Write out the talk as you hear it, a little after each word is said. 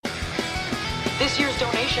This year's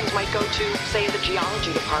donations might go to, say, the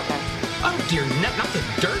geology department. Oh dear, not the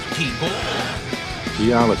dirt people.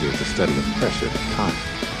 Geology is the study of pressure and time.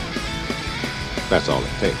 That's all it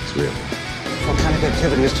takes, really. Volcanic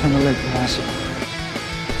activity has turned the lake massive.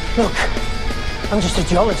 Look, I'm just a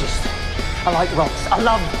geologist. I like rocks. I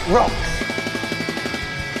love rocks.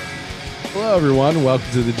 Hello, everyone.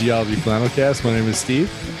 Welcome to the Geology Flannelcast. My name is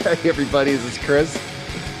Steve. Hey, everybody. This is Chris.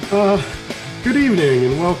 Good evening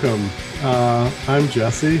and welcome. I'm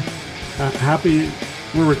Jesse.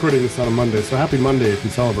 We're recording this on a Monday, so happy Monday if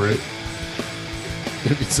you celebrate.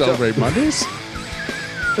 If you celebrate Mondays?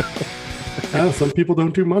 Some people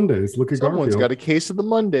don't do Mondays. Look at Someone's Garfield. got a case of the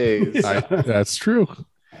Mondays. That's true.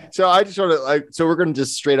 So I just want to so we're going to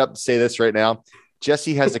just straight up say this right now.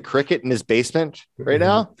 Jesse has a cricket in his basement right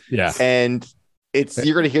now. Yeah. And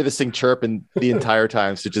you're going to hear this thing chirping the entire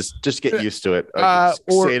time. So just get used to it. Or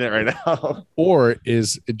saying it right now. Or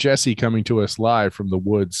is Jesse coming to us live from the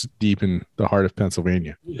woods deep in the heart of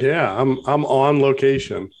Pennsylvania? Yeah, I'm on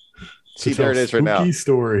location. See, there it is right now. Spooky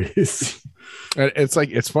stories.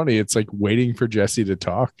 It's funny. It's like waiting for Jesse to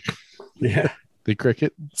talk. Yeah. The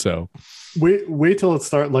cricket. So wait till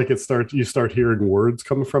you start hearing words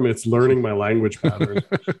coming from it. It's learning my language pattern.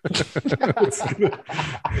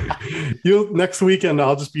 Next weekend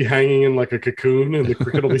I'll just be hanging in like a cocoon and the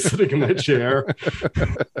cricket will be sitting in my chair.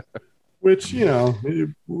 Which,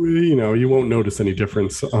 you won't notice any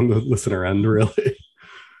difference on the listener end, really.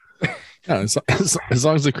 No, as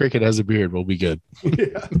long as the cricket has a beard, we'll be good.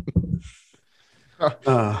 Yeah.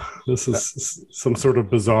 This is some sort of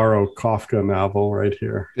bizarro Kafka novel right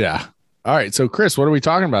here. Yeah. All right. So, Chris, what are we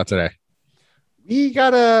talking about today? We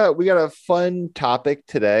got a fun topic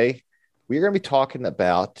today. We're going to be talking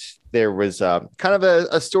about, there was kind of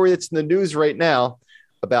a story that's in the news right now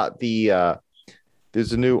about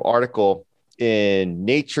there's a new article in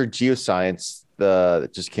Nature Geoscience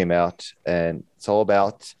that just came out, and it's all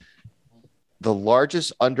about the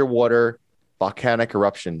largest underwater volcanic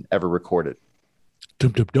eruption ever recorded.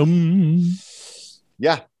 Dum, dum, dum.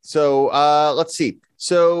 Yeah. So let's see.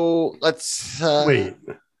 So let's wait.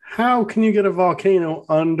 How can you get a volcano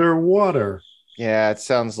underwater? Yeah, it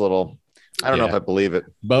sounds a little. I don't know if I believe it.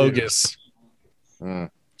 Bogus.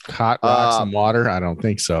 Hot rocks and water. I don't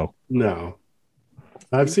think so. No.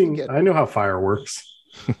 I know how fire works.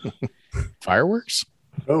 Fireworks?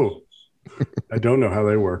 Oh, I don't know how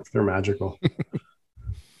they work. They're magical.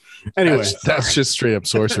 Anyway, that's just straight up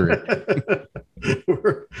sorcery.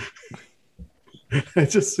 I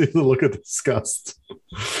just see the look of disgust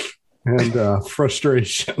and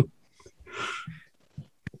frustration.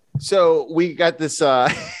 So we got this. Oh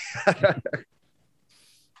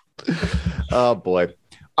boy!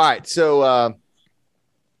 All right, so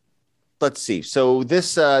let's see. So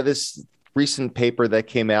this recent paper that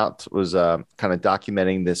came out was kind of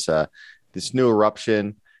documenting this new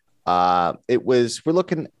eruption. We're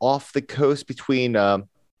looking off the coast between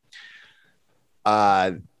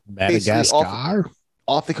Madagascar,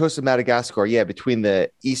 off the coast of Madagascar. Yeah, between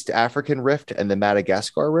the East African Rift and the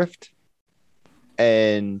Madagascar Rift.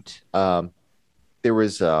 And there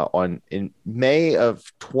was in May of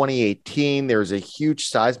 2018, there was a huge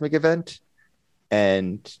seismic event,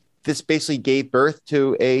 and this basically gave birth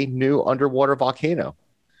to a new underwater volcano.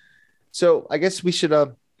 So I guess we should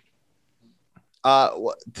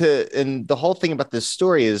and the whole thing about this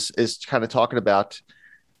story is kind of talking about,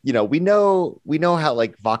 we know how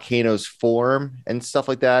like volcanoes form and stuff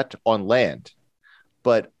like that on land,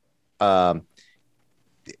 but in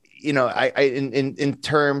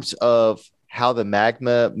terms of how the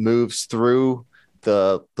magma moves through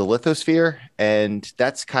the lithosphere, and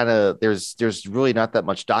that's kind of there's really not that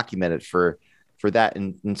much documented for that,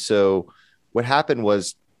 and so what happened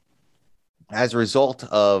was, as a result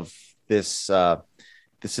of this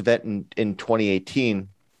event in 2018,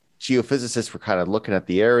 geophysicists were kind of looking at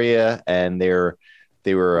the area, and they were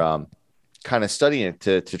kind of studying it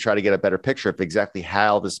to try to get a better picture of exactly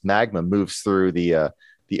how this magma moves through the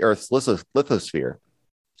Earth's lithosphere.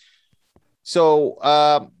 So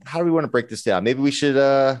how do we want to break this down? Maybe we should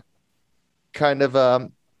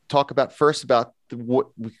talk about what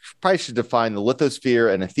we probably should define the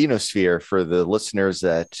lithosphere and asthenosphere for the listeners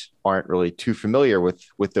that aren't really too familiar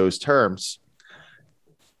with those terms.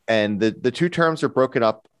 And the two terms are broken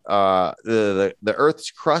up. The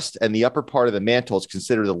Earth's crust and the upper part of the mantle is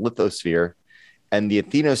considered the lithosphere, and the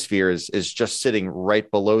asthenosphere is just sitting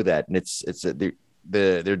right below that, and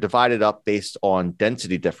they're divided up based on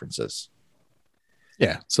density differences.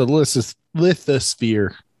 Yeah. So the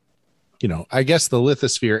lithosphere, I guess the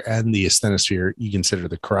lithosphere and the asthenosphere, you consider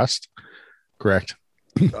the crust, correct?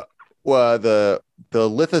 Well, the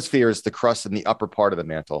lithosphere is the crust in the upper part of the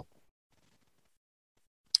mantle.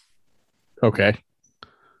 Okay.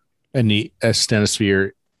 And the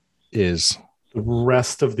asthenosphere is The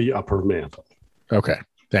rest of the upper mantle. okay.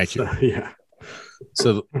 Thank you. So, yeah.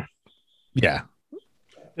 So, yeah.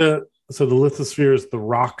 So the lithosphere is the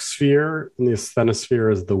rock sphere, and the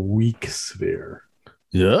asthenosphere is the weak sphere.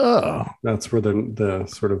 Yeah. That's where the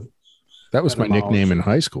sort of That was my nickname in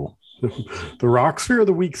high school. the rock sphere or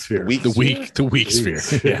the weak sphere? The weak sphere.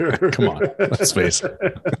 Yeah. Come on. Let's face it.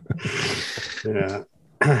 Yeah.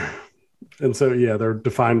 And so, yeah, they're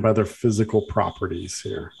defined by their physical properties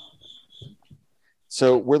here.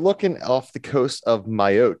 So we're looking off the coast of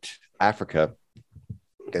Mayotte, Africa.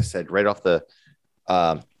 Like I said, right off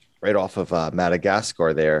of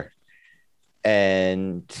Madagascar there,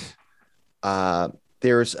 and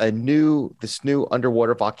there's this new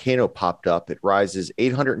underwater volcano popped up. It rises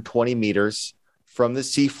 820 meters from the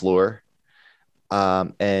seafloor,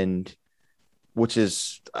 and which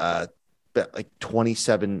is like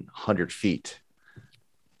 2,700 feet.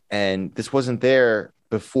 And this wasn't there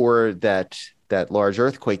before that large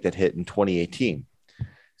earthquake that hit in 2018.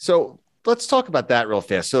 So let's talk about that real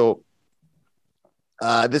fast. So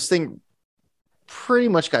this thing pretty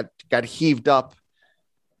much got heaved up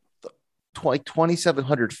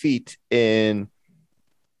 2,700 feet in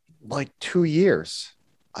like 2 years.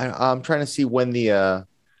 I'm trying to see when the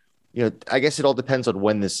I guess it all depends on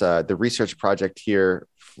when this the research project here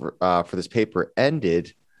for this paper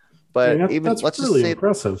ended. But that's let's really just say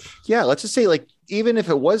impressive. Yeah, let's just say like even if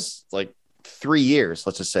it was like 3 years,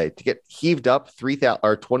 let's just say, to get heaved up 3,000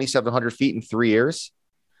 or 2,700 feet in 3 years.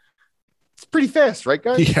 It's pretty fast, right,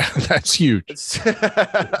 guys? Yeah, that's huge.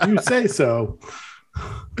 You say so.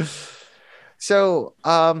 So, like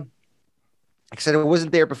I said, it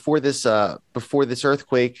wasn't there before this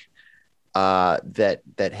earthquake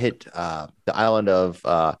that hit the island of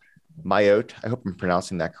Mayotte. I hope I'm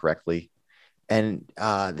pronouncing that correctly. And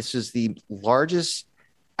this is the largest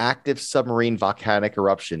active submarine volcanic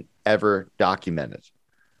eruption ever documented.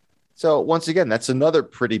 So once again, that's another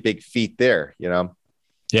pretty big feat there,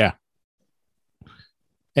 Yeah.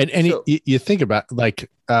 And so, you think about like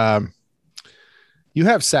you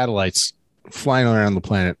have satellites flying around the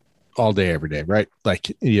planet all day, every day, right?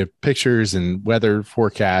 Like you have pictures and weather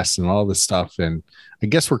forecasts and all this stuff. And I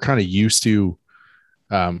guess we're kind of used to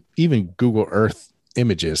even Google Earth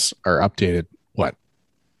images are updated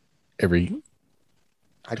every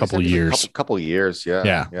couple of years. Couple years,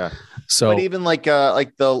 yeah. So, but even like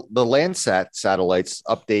the Landsat satellites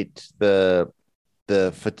update the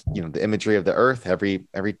imagery of the Earth every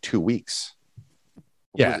 2 weeks.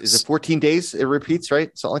 Yeah, is it 14 days? It repeats,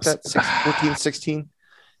 right? Something like that. 14, 16.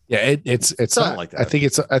 Yeah, it's something not, like that. I think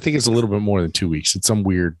it's a little bit more than 2 weeks. It's some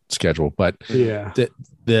weird schedule, but yeah.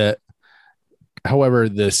 However,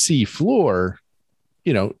 the sea floor,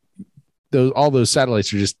 all those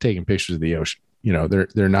satellites are just taking pictures of the ocean.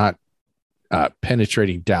 They're not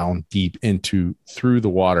penetrating down deep through the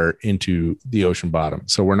water into the ocean bottom.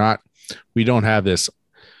 So we don't have this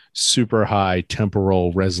super high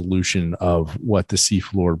temporal resolution of what the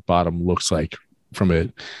seafloor bottom looks like from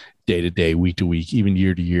a day-to-day, week-to-week, even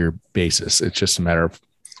year-to-year basis. It's just a matter of,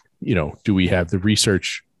 do we have the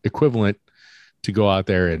research equivalent to go out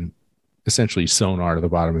there and essentially sonar to the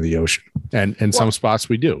bottom of the ocean? And some spots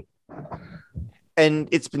we do. And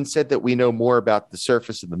it's been said that we know more about the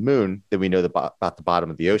surface of the moon than we know about the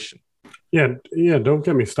bottom of the ocean. Yeah. Don't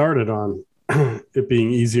get me started on it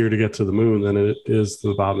being easier to get to the moon than it is to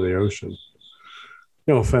the bottom of the ocean.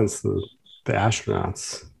 No offense to the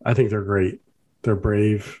astronauts. I think they're great. They're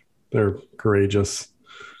brave. They're courageous.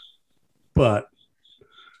 But,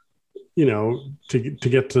 to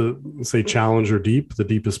get to, say, Challenger Deep, the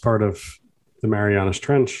deepest part of the Marianas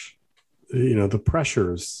Trench, the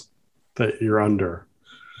pressures that you're under,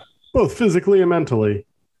 both physically and mentally,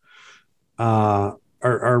 are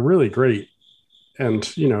really great. And,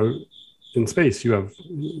 in space, you have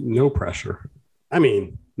no pressure. I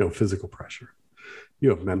mean, no physical pressure. You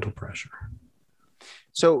have mental pressure.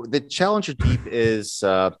 So the Challenger Deep is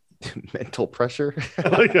mental pressure.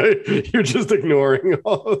 You're just ignoring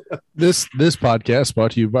all of that. This podcast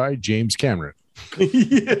brought to you by James Cameron.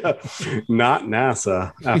 Yeah, not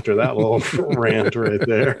NASA. After that little rant right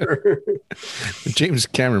there, James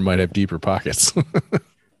Cameron might have deeper pockets. That's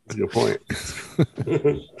a good point.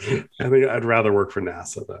 I think I'd rather work for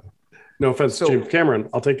NASA, though. No offense to James Cameron.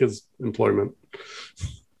 I'll take his employment.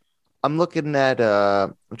 I'm looking at.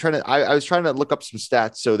 I was trying to look up some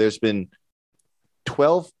stats. So there's been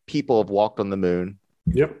 12 people have walked on the moon.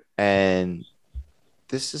 Yep. And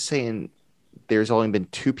this is saying there's only been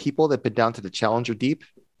 2 people that have been down to the Challenger Deep.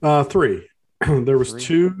 Three. There was Three?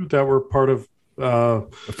 two that were part of. The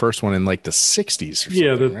first one in like the 60s. Or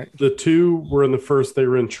Yeah, something, right? the two were in the first. They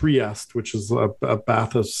were in Trieste, which is a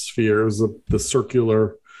bathysphere. It was the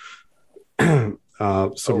circular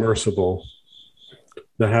submersible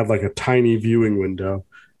that had like a tiny viewing window.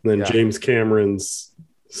 And then Yeah. James Cameron's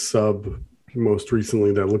sub most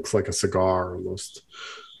recently that looks like a cigar almost.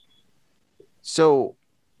 So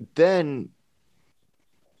then,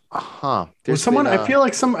 There's someone I feel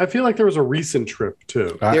like there was a recent trip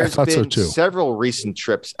too. I there's thought so been too. several recent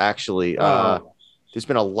trips actually. There's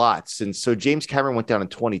been a lot since. So James Cameron went down in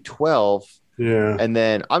 2012, Yeah. and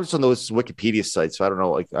then I'm just on those Wikipedia sites, so I don't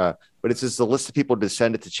know, but it's just a list of people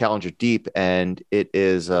descended to Challenger Deep, and it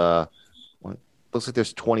is looks like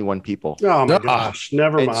there's 21 people. Oh my Ah. gosh,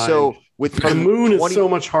 never And mind. so with the moon is so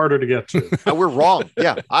much harder to get to. we're wrong.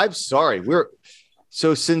 Yeah, I'm sorry.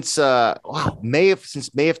 Since May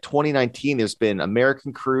of 2019, there's been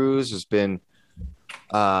American crews. There's been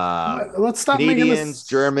Let's stop making Canadians, this.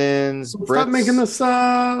 Germans, Let's Brits. stop making this.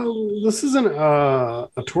 This isn't a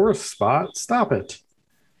tourist spot. Stop it.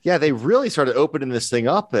 Yeah, they really started opening this thing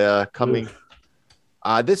up. Coming.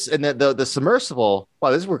 This and the submersible.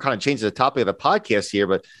 Wow, we're kind of changing the topic of the podcast here,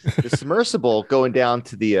 but the submersible going down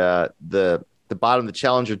to the bottom of the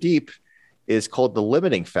Challenger Deep is called the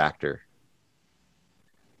limiting factor.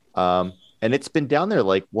 And it's been down there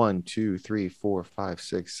like 1, 2, 3, 4, 5,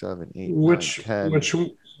 6, 7, 8, 9, 10, Which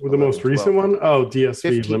the most recent 12, one? Oh, DSV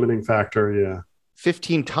 15. limiting factor. Yeah.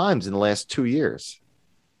 15 times in the last 2 years.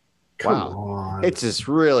 Come Wow. on. It's just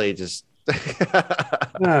really just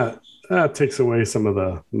that takes away some of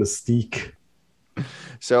the mystique.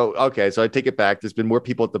 so I take it back. There's been more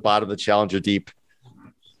people at the bottom of the Challenger Deep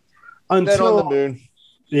than Until on the moon.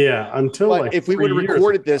 Yeah, until But like if we 3 would have years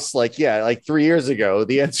recorded this like 3 years ago,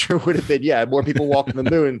 the answer would have been more people walking the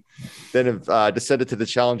moon than have descended to the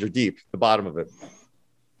Challenger Deep, the bottom of it.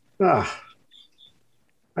 I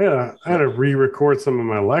gotta re-record some of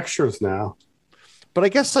my lectures now. But I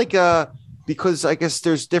guess because I guess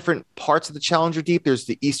there's different parts of the Challenger Deep. There's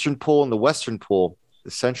the eastern pool and the western pool,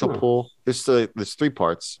 the central pool. There's 3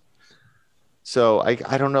 parts. So I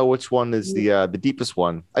don't know which one is the deepest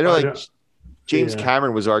one. I know James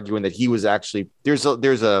Cameron was arguing that he was actually there's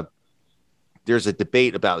a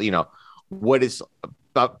debate about what is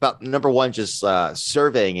about number one, just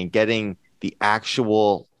surveying and getting the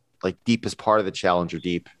actual deepest part of the Challenger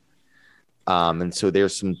Deep. And so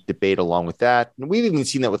there's some debate along with that. And we've even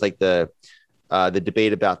seen that with the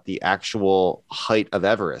debate about the actual height of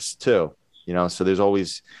Everest too. So there's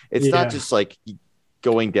always, it's not just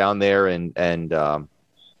going down there and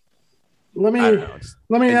let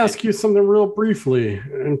me ask you something real briefly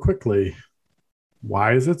and quickly.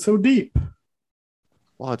 Why is it so deep?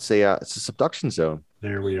 Well, it's a subduction zone.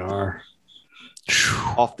 There we are.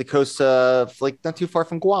 Off the coast of not too far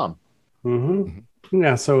from Guam. Mm-hmm.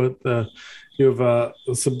 Yeah, so you have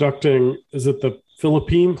subducting, is it the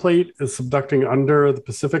Philippine plate is subducting under the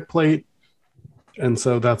Pacific plate? And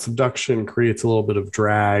so that subduction creates a little bit of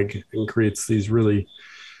drag and creates these really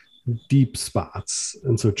deep spots.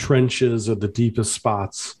 And so trenches are the deepest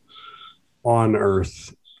spots on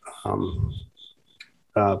Earth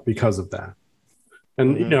because of that.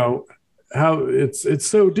 And how it's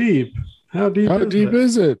so deep. How deep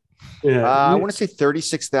is it? Yeah, I want to say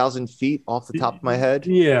 36,000 feet off the top of my head.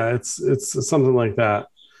 Yeah, it's something like that.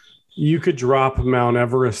 You could drop Mount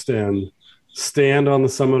Everest in, stand on the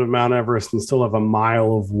summit of Mount Everest, and still have a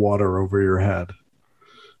mile of water over your head,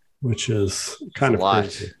 which is kind of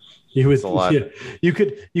crazy. You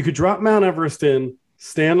could drop Mount Everest in,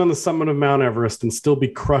 stand on the summit of Mount Everest, and still be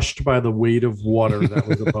crushed by the weight of water that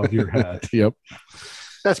was above your head. Yep,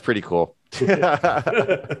 that's pretty cool.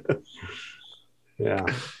 Yeah.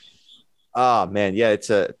 Oh man, yeah, it's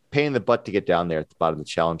a pain in the butt to get down there at the bottom of the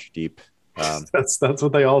Challenger Deep. That's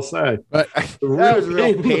what they all say. But that was a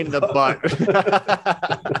real pain in the butt.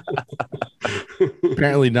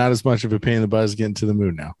 Apparently, not as much of a pain in the butt as getting to the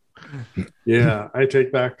moon now. Yeah, I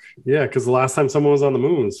take back. Yeah, because the last time someone was on the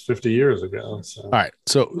moon was 50 years ago. So. All right,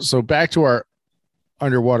 so back to our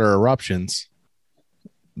underwater eruptions.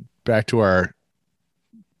 Back to our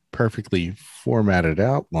perfectly formatted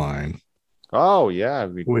outline. Oh yeah,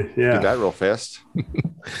 we did that real fast.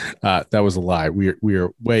 That was a lie. We are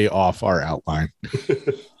way off our outline.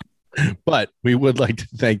 But we would like to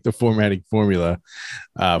thank the Formatting Formula,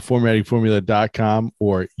 formattingformula.com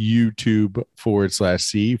or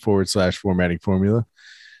YouTube/C/Formatting Formula.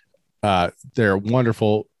 They're a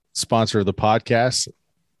wonderful sponsor of the podcast,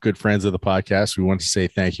 good friends of the podcast. We want to say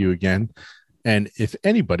thank you again. And if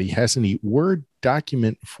anybody has any Word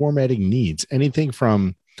document formatting needs, anything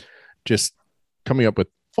from just coming up with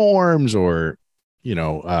forms or,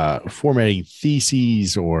 formatting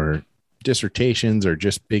theses or dissertations or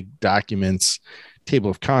just big documents,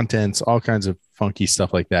 table of contents, all kinds of funky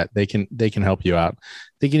stuff like that. They can help you out.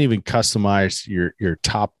 They can even customize your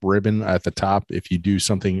top ribbon at the top. If you do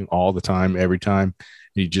something all the time, every time,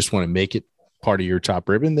 and you just want to make it part of your top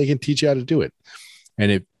ribbon, they can teach you how to do it.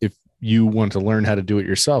 And if you want to learn how to do it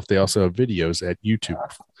yourself, they also have videos at YouTube.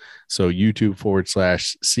 So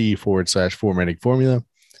YouTube/C/formatting formula.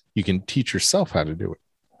 You can teach yourself how to do it.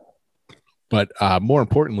 But more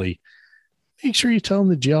importantly, make sure you tell them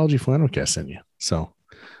the Geology Flannelcast sent you. So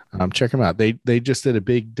check them out. They just did a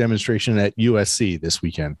big demonstration at USC this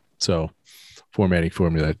weekend. So formatting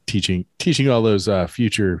formula, teaching all those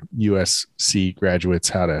future USC graduates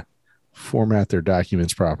how to format their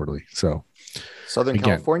documents properly. So Southern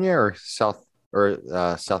California or South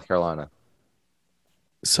Carolina?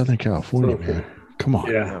 Southern California, man. Come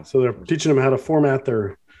on. Yeah. So they're teaching them how to format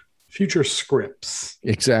their future scripts.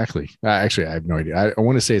 Exactly. Actually, I have no idea. I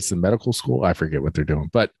want to say it's the medical school. I forget what they're doing.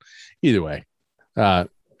 But either way,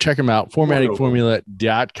 check them out.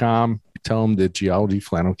 Formattingformula.com. Tell them the Geology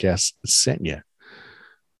Flannelcast sent you.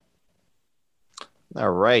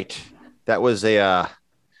 All right. That was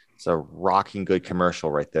it's a rocking good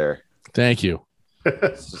commercial right there. Thank you.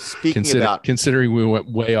 So considering we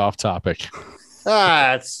went way off topic.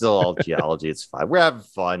 It's still all geology. It's fine. We're having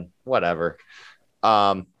fun. Whatever.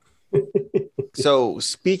 So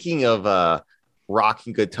speaking of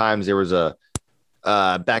rocking good times, there was a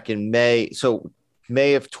back in May. So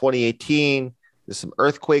May of 2018, there's some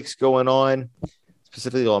earthquakes going on.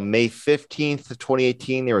 Specifically on May 15th of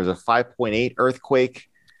 2018, there was a 5.8 earthquake.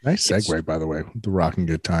 Nice segue, by the way. The rocking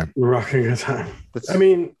good time. Rocking good time. I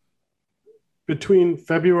mean, between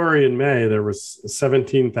February and May, there was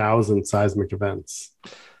 17,000 seismic events.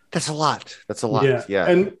 That's a lot. Yeah.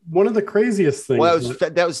 And one of the craziest things. Well,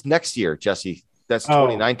 that was next year, Jesse. That's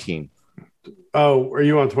 2019. Oh, are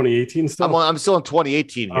you on 2018 still? I'm still in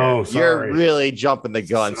 2018 here. Oh, sorry. You're really jumping the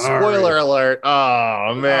gun. Sorry. Spoiler alert.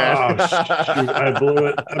 Oh, man. Oh, shoot. I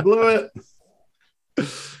blew it.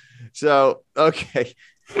 So, okay.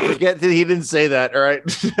 Forget that he didn't say that. All right.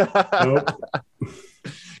 Nope.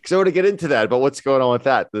 Because I want to get into that, but what's going on with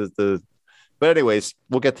that? But anyways,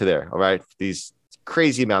 we'll get to there. All right. These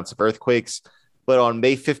crazy amounts of earthquakes. But on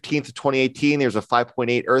May 15th of 2018, there's a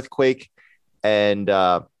 5.8 earthquake. And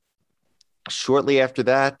shortly after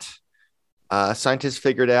that, scientists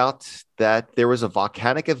figured out that there was a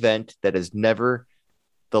volcanic event that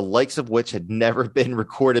the likes of which had never been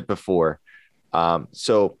recorded before.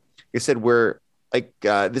 So like I said,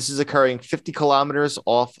 this is occurring 50 kilometers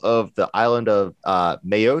off of the island of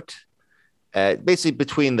Mayotte, basically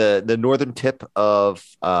between the northern tip of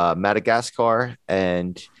Madagascar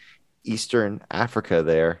and Eastern Africa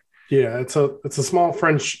there. Yeah, it's a small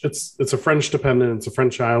French, it's a French dependent, it's a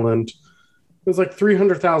French island. There's like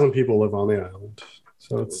 300,000 people live on the island.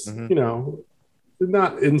 So it's,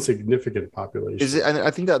 not insignificant population. Is it?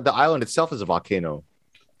 I think that the island itself is a volcano.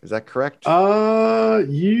 Is that correct?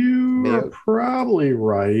 You are probably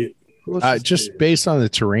right. Just based on the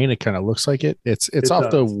terrain, it kind of looks like it. It's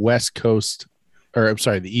off the west coast, or I'm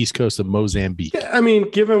sorry, the east coast of Mozambique. Yeah, I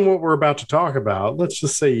mean, given what we're about to talk about, let's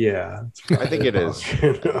just say, yeah. I think it is.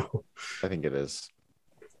 I think it is.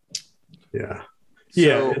 Yeah.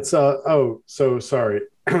 Yeah, it's so sorry.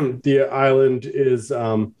 The island is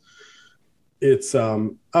it's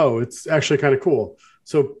actually kind of cool.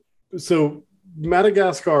 So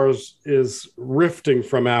Madagascar is rifting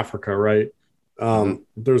from Africa, right?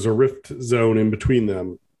 There's a rift zone in between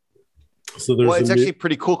them. So it's actually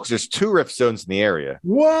pretty cool because there's two rift zones in the area.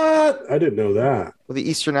 What? I didn't know that. Well, the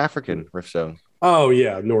Eastern African rift zone. Oh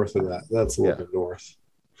yeah, north of that. That's a little bit north.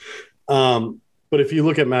 But if you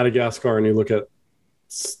look at Madagascar and you look at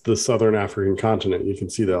the southern African continent, you can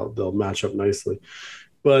see they'll match up nicely.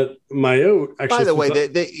 But Mayotte actually. By the way,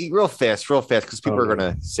 they real fast, because people are going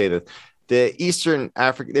to say that the Eastern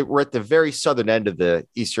African, we're at the very southern end of the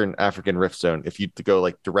Eastern African rift zone. If you go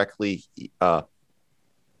like directly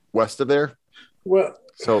west of there. Well,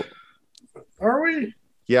 so are we?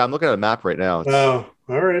 Yeah, I'm looking at a map right now. Oh,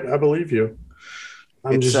 all right. I believe you.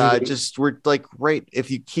 We're like right.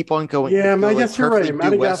 If you keep on going, yeah, I guess you're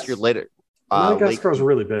right. West, you're later. Madagascar is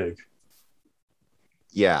really big.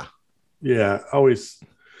 Yeah. Yeah, always.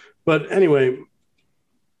 But anyway,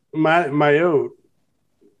 Mayotte,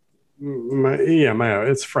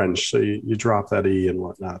 it's French, so you drop that E and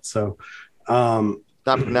whatnot. So, not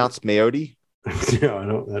pronounced Mayotte.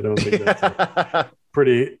 No, I don't think that's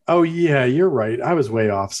pretty. Oh yeah, you're right. I was way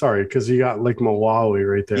off. Sorry, because you got Lake Malawi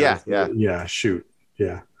right there. Yeah. Shoot.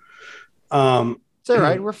 Yeah. It's all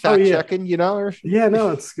right. We're fact checking, you know. Yeah, no,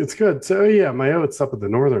 it's good. So yeah, Mayote's up at the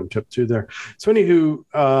northern tip too there. So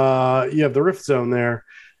anywho, you have the rift zone there.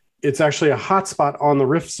 It's actually a hotspot on the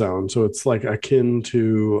rift zone, so it's like akin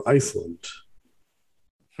to Iceland.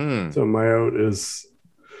 So Mayotte is,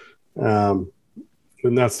 and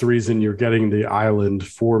that's the reason you're getting the island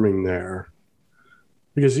forming there,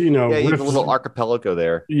 because you have a little archipelago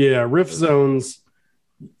there. Yeah, rift zones,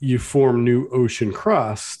 you form new ocean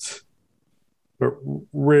crust, but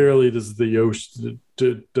rarely does the ocean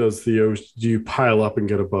do you pile up and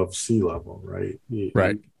get above sea level, right? You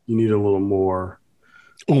need a little more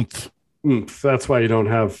oomph. That's why you don't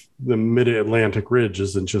have the mid-Atlantic ridge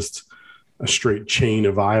isn't just a straight chain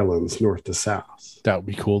of islands north to south. That would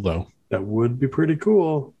be cool, though. That would be pretty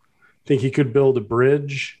cool. Think he could build a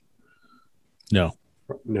bridge? No.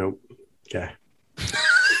 Okay.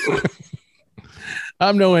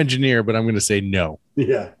 I'm no engineer, but I'm going to say no.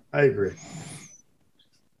 Yeah, I agree.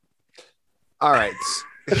 All right.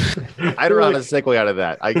 I don't know how to segue out of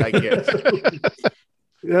that. I get it.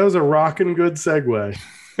 That was a rockin' good segue.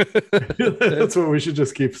 That's what we should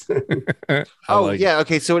just keep saying.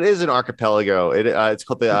 Okay. So it is an archipelago. It's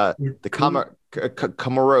called the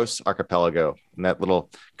Comoros Archipelago, and that little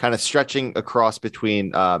kind of stretching across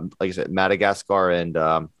between, like I said, Madagascar and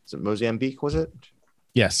is it Mozambique? Was it?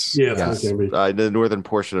 Yes. Yeah, yes. Mozambique. The northern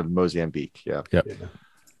portion of Mozambique. Yeah. Yep. Yeah.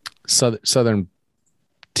 Southern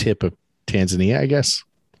tip of Tanzania, I guess.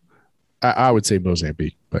 I would say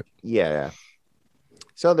Mozambique, but yeah.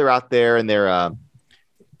 So they're out there and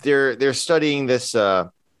they're studying this.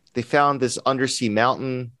 They found this undersea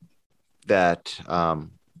mountain that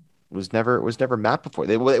was never mapped before.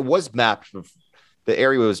 It was mapped. The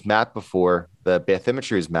area was mapped before. The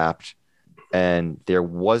bathymetry was mapped, and there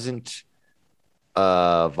wasn't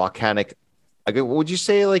volcanic. Would you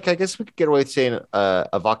say, like, I guess we could get away with saying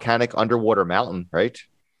a volcanic underwater mountain, right?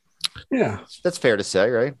 Yeah, that's fair to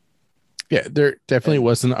say, right? Yeah, there definitely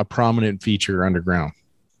wasn't a prominent feature underground.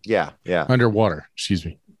 Yeah. Underwater, excuse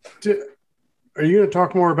me. Are you going to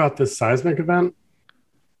talk more about this seismic event?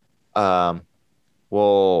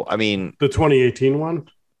 Well, I mean, the 2018 one.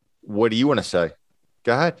 What do you want to say?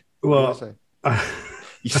 Go ahead. Well,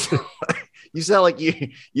 you sound like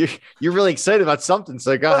you're really excited about something.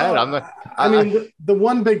 So go ahead. The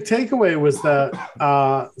one big takeaway was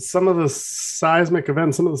that some of the seismic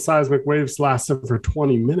events, some of the seismic waves lasted for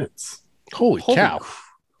 20 minutes. Holy cow!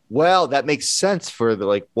 Well, that makes sense for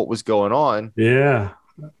what was going on. Yeah,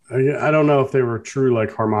 I don't know if they were true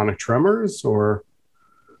like harmonic tremors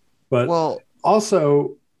but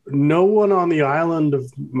also no one on the island of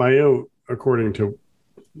Mayotte, according to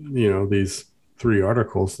these 3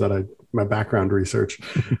 articles that my background research.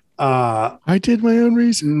 I did my own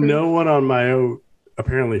research. No one on Mayotte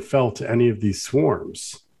apparently felt any of these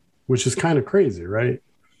swarms, which is kind of crazy, right?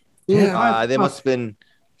 Yeah, they must have been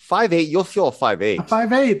 5'8". You'll feel a 5'8".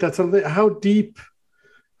 5'8". That's something. How deep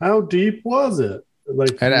was it?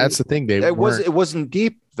 And that's the thing. It wasn't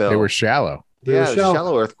deep though. They were shallow.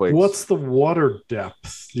 Shallow earthquakes. What's the water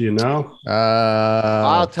depth? Do you know?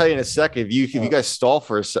 I'll tell you in a second. If you guys stall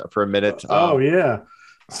for a minute. Yeah.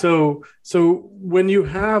 So when you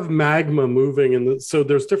have magma moving, so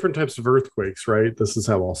there's different types of earthquakes, right? This is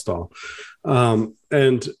how I'll stall.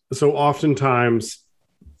 And so oftentimes,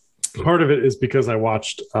 part of it is because I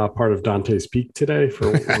watched part of Dante's Peak today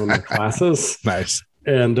for one of my classes. Nice.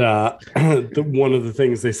 And one of the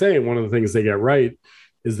things they say, and one of the things they get right,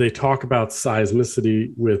 is they talk about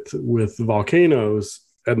seismicity with volcanoes,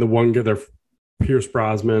 and the one guy, they're Pierce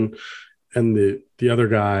Brosnan, and the other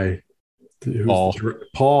guy,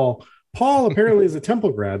 Paul apparently is a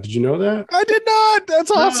Temple grad. Did you know that? I did not.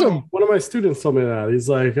 That's awesome. No, one of my students told me that. He's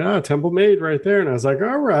like, Temple made right there. And I was like,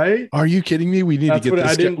 all right. Are you kidding me? We need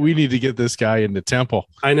to get this guy into Temple.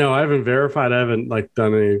 I know. I haven't verified. I haven't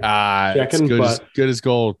done any checking. Good as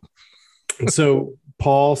gold. So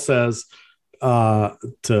Paul says to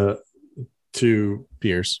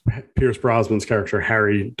Pierce Brosnan's character,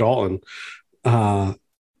 Harry Dalton,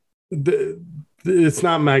 it's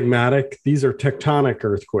not magmatic. These are tectonic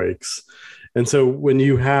earthquakes. And so when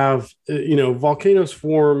you have, volcanoes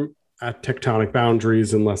form at tectonic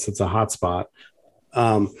boundaries, unless it's a hotspot.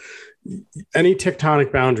 Any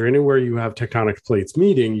tectonic boundary, anywhere you have tectonic plates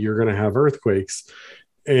meeting, you're going to have earthquakes.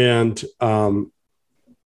 And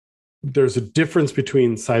there's a difference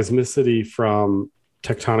between seismicity from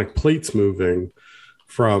tectonic plates moving,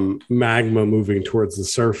 from magma moving towards the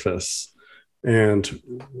surface. And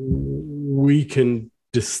we can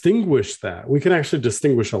distinguish that. We can actually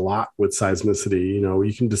distinguish a lot with seismicity.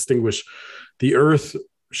 You can distinguish the earth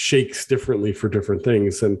shakes differently for different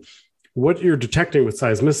things. And what you're detecting with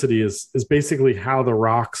seismicity is basically how the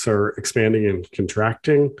rocks are expanding and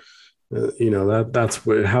contracting. That's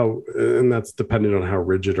that's dependent on how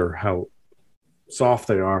rigid or how soft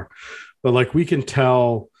they are. But like we can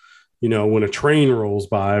tell, when a train rolls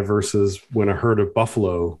by versus when a herd of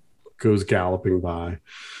buffalo goes galloping by.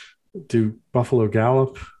 Do buffalo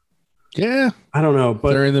gallop? Yeah, I don't know,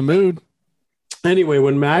 but they're in the mood. Anyway,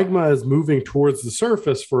 when magma is moving towards the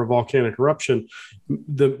surface for a volcanic eruption,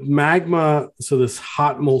 the magma, so this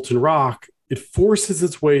hot molten rock, it forces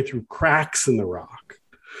its way through cracks in the rock.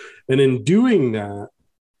 And in doing that,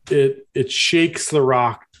 it shakes the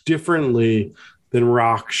rock differently than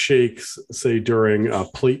rock shakes, say, during a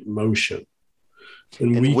plate motion.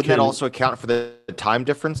 And wouldn't that also account for the time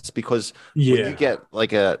difference? Because when you get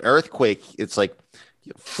like an earthquake, it's like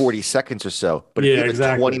 40 seconds or so. But if you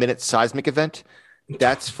have a 20-minute seismic event,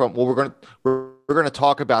 that's from we're going to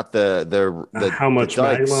talk about the how much the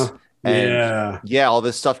dikes magma. And all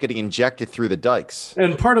this stuff getting injected through the dikes.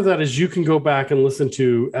 And part of that is you can go back and listen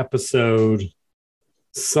to episode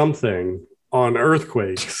something on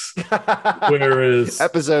earthquakes. Whereas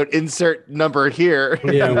episode insert number here.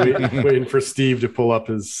 Waiting for Steve to pull up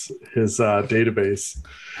his database.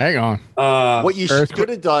 Hang on. What you should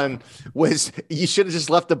have done was you should have just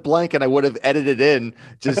left it blank, and I would have edited in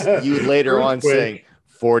just you later on saying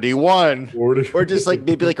 41, or just like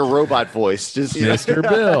maybe like a robot voice, just Mr.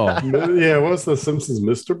 Bill. Yeah, what's the Simpsons,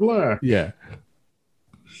 Mr. Black? Yeah.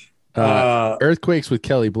 Earthquakes with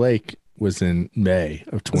Kelly Blake was in May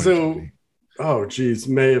of 2020. Oh, geez.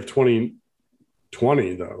 May of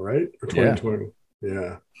 2020, though, right? Or 2020?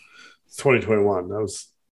 Yeah. It's 2021.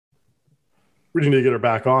 We need to get her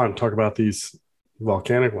back on, talk about these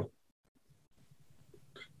volcanic ones.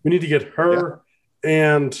 We need to get her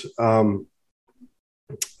and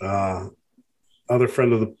other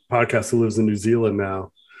friend of the podcast who lives in New Zealand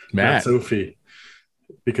now, Matt Sophie,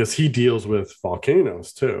 because he deals with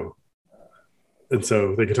volcanoes, too. And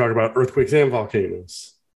so they can talk about earthquakes and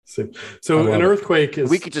volcanoes. So an earthquake is...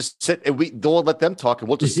 We could just sit and we don't let them talk, and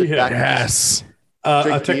we'll just sit back. Yes. A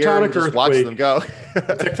tectonic earthquake. Watch them go. A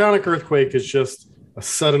tectonic earthquake is just a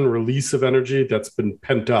sudden release of energy that's been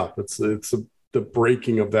pent up. It's the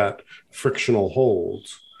breaking of that frictional hold.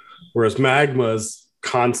 Whereas magma is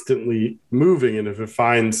constantly moving, and if it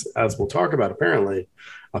finds, as we'll talk about apparently,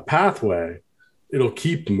 a pathway, it'll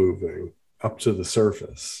keep moving up to the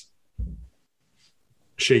surface,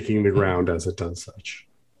 shaking the ground as it does such.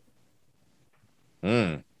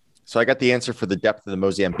 So I got the answer for the depth of the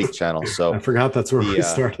Mozambique channel. So I forgot that's where we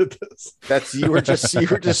started this. You were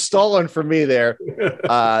just stalling for me there.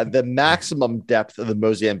 The maximum depth of the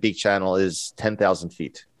Mozambique channel is 10,000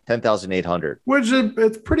 feet, 10,800. Which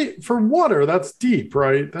it's pretty for water. That's deep,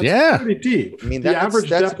 right? That's pretty deep. I mean, the average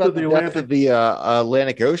depth of the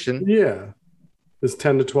Atlantic Ocean. Yeah, is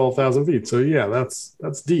 10 to 12,000 feet. So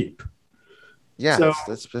that's deep. Yeah, so,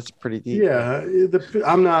 that's pretty deep. Yeah,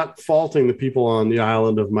 I'm not faulting the people on the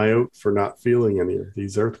island of Mayotte for not feeling any of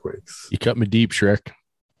these earthquakes. You cut me deep, Shrek.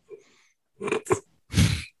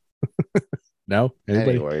 No?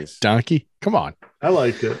 Anybody? Anyways. Donkey? Come on. I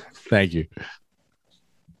liked it. Thank you.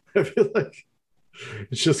 I feel like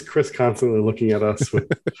it's just Chris constantly looking at us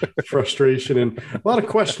with frustration and a lot of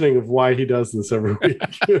questioning of why he does this every week.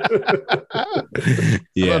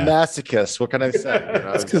 Yeah. I'm a masochist. What can I say?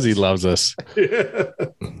 It's because he loves us. Yeah.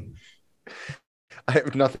 I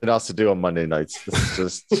have nothing else to do on Monday nights. This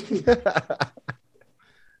is just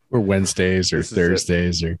or Wednesdays or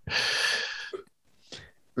Thursdays or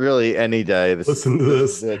really any day. Listen to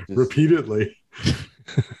this repeatedly.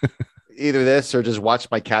 Either this or just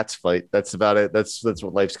watch my cats fight. That's about it. That's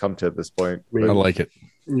what life's come to at this point. I like it.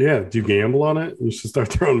 Yeah. Do you gamble on it? You should start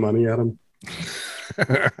throwing money at them.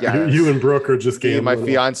 Yeah. You and Brooke are just gambling. My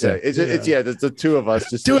fiance. It's the two of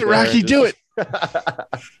us. Just do it, Rocky. Do it.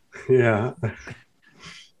 Yeah.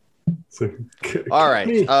 So, all right.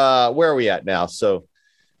 Where are we at now? So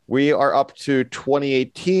we are up to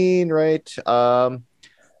 2018, right?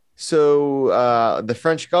 So the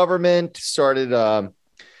French government started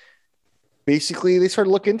basically they started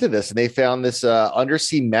looking into this, and they found this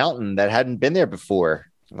undersea mountain that hadn't been there before.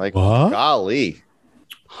 Like, what? Golly.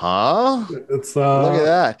 Huh? It's look at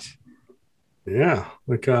that. Yeah,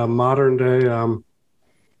 like a modern day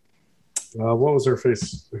what was her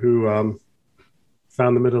face who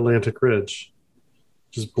found the Mid-Atlantic Ridge?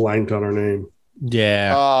 Just blanked on her name.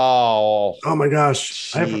 Yeah. Oh my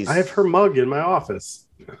gosh. I have her mug in my office.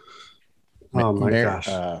 Oh my gosh.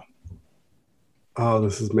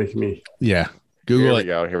 This is making me. Yeah. Google it.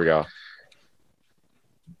 Here we go.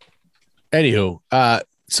 Anywho,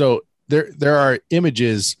 so there are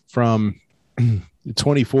images from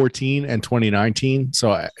 2014 and 2019.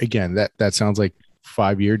 So again, that sounds like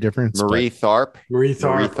 5-year difference. Marie Tharp. Marie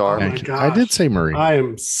Tharp. Oh my gosh. I did say Marie. I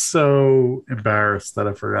am so embarrassed that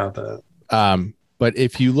I forgot that. But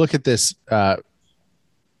if you look at this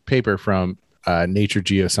paper from Nature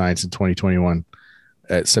Geoscience in 2021,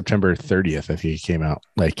 September 30th, I think it came out.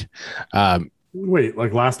 Wait,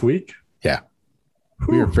 like last week? Yeah.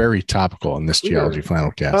 We are very topical in this geology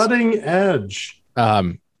flannel cast. Cutting edge.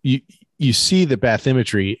 You see the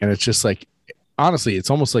bathymetry, and it's just like, honestly,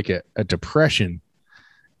 it's almost like a depression.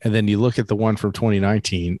 And then you look at the one from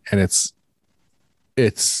 2019, and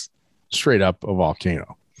it's straight up a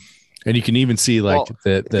volcano. And you can even see the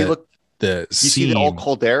you see the old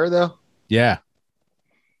caldera though. Yeah.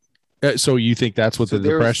 So you think that's what the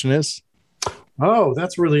depression is? Oh,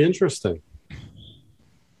 that's really interesting.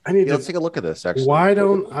 Let's take a look at this. Actually, why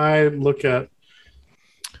don't I look at?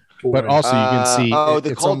 But also you can see.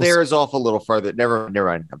 The caldera is off a little farther. Never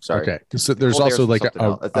mind. I'm sorry. Okay. So there's also like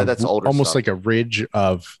that's older almost stuff. like a ridge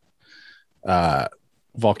of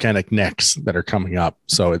volcanic necks that are coming up.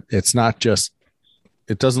 So it's not just.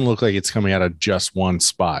 It doesn't look like it's coming out of just one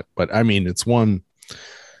spot, but I mean it's one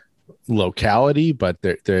locality, but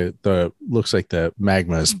the looks like the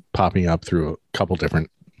magma is popping up through a couple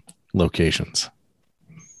different locations.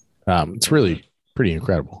 It's really pretty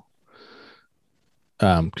incredible.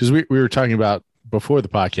 Because we were talking about before the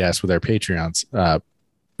podcast with our Patreons,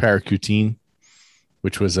 Paracutine,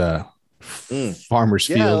 which was a farmer's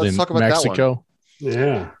field in Mexico.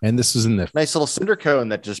 Yeah. And this was in the nice little cinder cone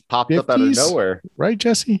that just popped up out of nowhere. Right,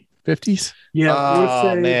 Jesse? 50s? Yeah.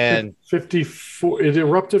 Oh, man. 54. It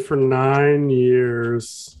erupted for 9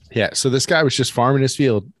 years. Yeah. So this guy was just farming his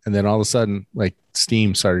field, and then all of a sudden, like,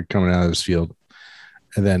 steam started coming out of his field.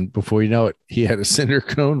 And then before you know it, he had a cinder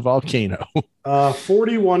cone volcano.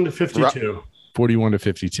 41 to 52. 41 to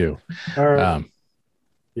 52. All right.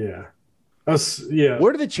 Yeah. Yeah.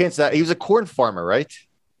 What are the chances that he was a corn farmer, right?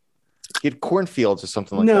 He had cornfields or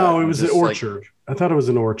something like that. No, it was an orchard. I thought it was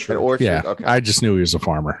an orchard. An orchard. Yeah. Okay. I just knew he was a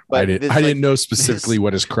farmer. I didn't know specifically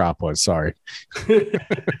what his crop was. Sorry.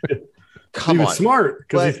 Come he was smart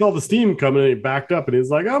because he saw the steam coming and he backed up and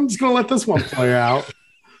he's like, I'm just going to let this one play out.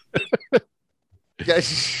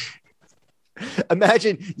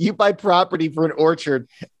 Imagine you buy property for an orchard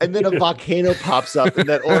and then a volcano pops up in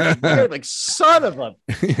that orchard. You're like, son of a.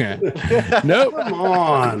 Yeah. Nope. Come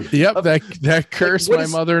on. Yep. That curse my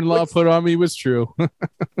mother-in-law put on me was true.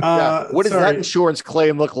 What does that insurance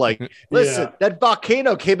claim look like? Listen, that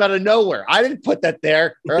volcano came out of nowhere. I didn't put that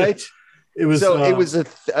there. All right. It was a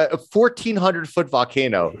 1,400 foot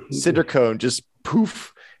volcano, cinder cone, just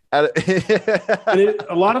poof. A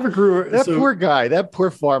lot of it grew. Poor guy, that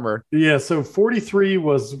poor farmer. Yeah. So 43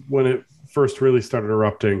 was when it first really started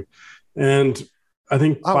erupting. And I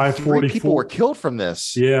think by 44 people were killed from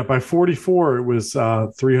this. Yeah. By 44, it was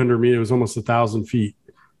 300 meters. It was almost 1,000 feet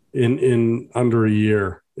in under a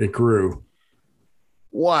year. It grew.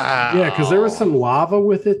 Wow. Yeah. Cause there was some lava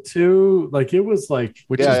with it too. Like it was like,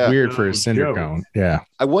 which is weird for a cinder cone. Yeah.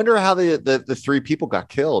 I wonder how the 3 people got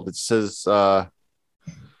killed. It says,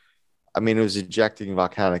 I mean, it was ejecting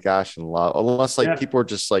volcanic ash and lava, unless people were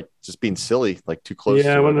just being silly, like too close.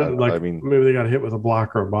 Yeah, maybe they got hit with a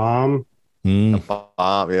block or a bomb. A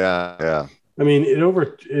bomb, yeah. I mean,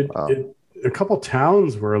 a couple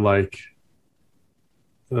towns were like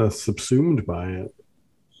subsumed by it.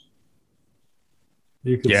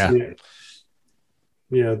 You can see it.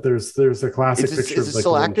 Yeah, there's a classic picture. Is it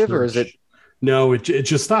still active or is it? No, it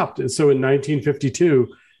just stopped. So in 1952.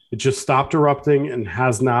 It just stopped erupting and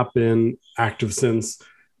has not been active since.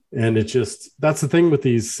 And that's the thing with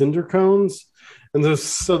these cinder cones. And there's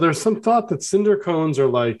some thought that cinder cones are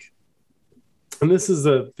like, and this is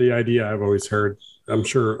the idea I've always heard. I'm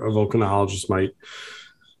sure a volcanologist might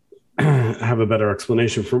have a better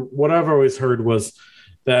explanation. From what I've always heard was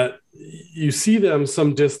that you see them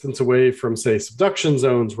some distance away from, say, subduction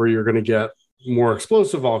zones where you're going to get more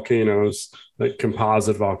explosive volcanoes, like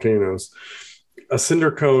composite volcanoes. A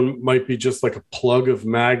cinder cone might be just like a plug of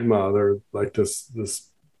magma. They're like this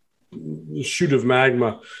shoot of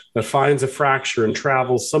magma that finds a fracture and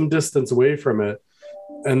travels some distance away from it.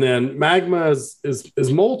 And then magma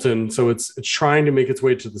is molten. So it's trying to make its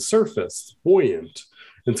way to the surface, buoyant.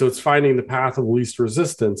 And so it's finding the path of least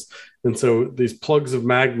resistance. And so these plugs of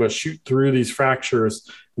magma shoot through these fractures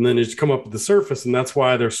and then just come up to the surface. And that's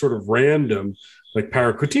why they're sort of random, like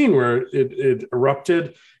Paracutine, where it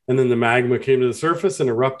erupted. And then the magma came to the surface and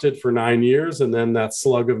erupted for 9 years. And then that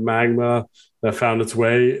slug of magma that found its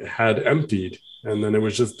way had emptied. And then it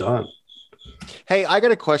was just done. Hey, I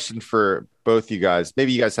got a question for both you guys.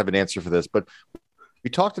 Maybe you guys have an answer for this, but We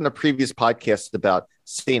talked in a previous podcast about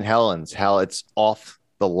St. Helens, how it's off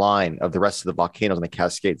the line of the rest of the volcanoes in the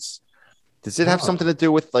Cascades. Does it have something to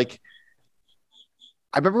do with like?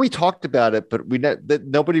 I remember we talked about it, but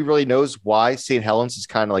nobody really knows why St. Helens is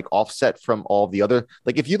kind of like offset from all the other.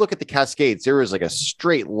 Like if you look at the Cascades, there is like a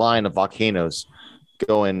straight line of volcanoes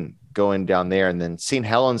going down there, and then St.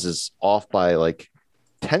 Helens is off by like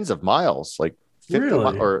tens of miles, like 50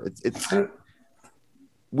 Really? or it's.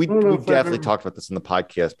 We definitely talked about this in the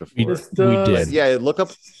podcast before. We did. Yeah, look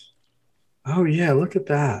up. Oh yeah, look at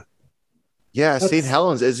that. Yeah, St.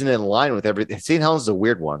 Helens isn't in line with everything. St. Helens is a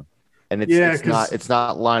weird one, and it's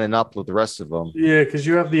not lining up with the rest of them. Yeah, because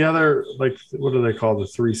you have the other, like, what do they call the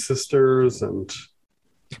Three Sisters,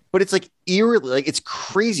 but it's like eerily, like it's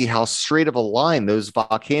crazy how straight of a line those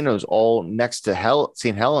volcanoes all next to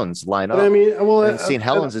St. Helens line up. I mean, well, St.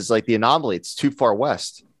 Helens is like the anomaly; it's too far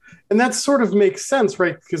west. And that sort of makes sense,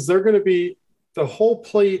 right? Because they're going to be, the whole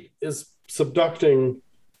plate is subducting,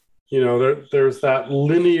 there's that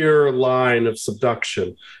linear line of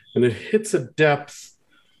subduction, and it hits a depth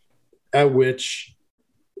at which,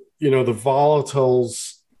 the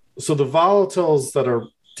volatiles, so the volatiles that are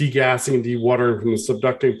degassing and dewatering from the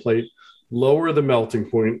subducting plate lower the melting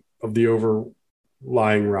point of the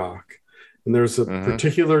overlying rock. And there's a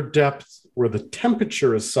particular depth where the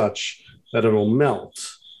temperature is such that it'll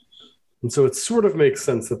melt. And so it sort of makes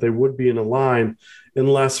sense that they would be in a line,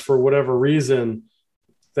 unless for whatever reason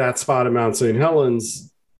that spot at Mount St.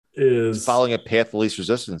 Helens is following a path of least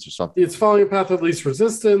resistance or something. It's following a path of least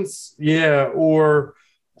resistance, yeah, or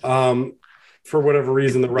for whatever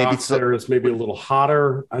reason the rock there is maybe a little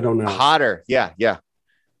hotter. I don't know. Hotter, yeah.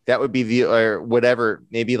 That would be or whatever.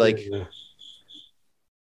 Maybe like, I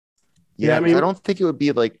mean, I don't think it would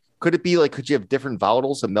be like. Could it be like? Could you have different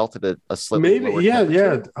volatiles that melted at a slightly lower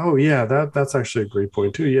temperature? Oh, yeah. That's actually a great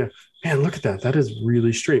point too. Yeah, man, look at that. That is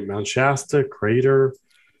really straight. Mount Shasta crater.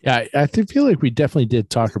 Yeah, I feel like we definitely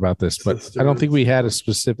did talk about this, but I don't think we had a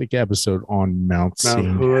specific episode on Mount St.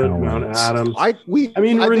 Helens. Mount Adams. I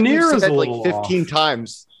mean, Rainier is a like little 15 off.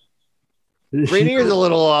 Times. Rainier's a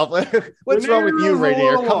little off. What's wrong with you,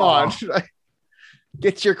 Rainier? Come on.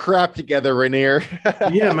 Get your crap together, Rainier.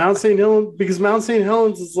 Yeah, Mount St. Helens, because Mount St.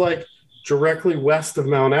 Helens is like directly west of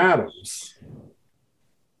Mount Adams.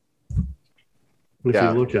 If you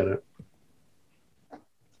look at it.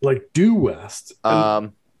 Like due west.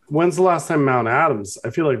 When's the last time Mount Adams? I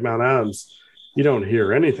feel like Mount Adams, you don't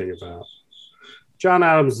hear anything about. John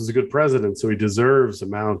Adams is a good president, so he deserves a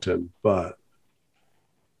mountain, but.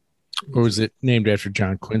 Or was it named after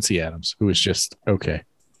John Quincy Adams, who was just okay?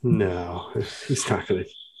 No, he's not going to.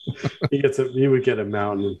 He would get a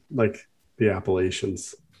mountain like the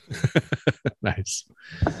Appalachians. Nice.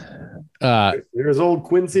 There's old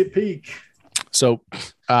Quincy Peak. So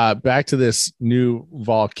back to this new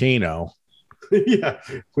volcano. Yeah,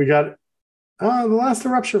 we got the last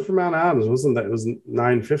eruption from Mount Adams wasn't that? It was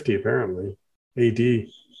 950 apparently AD,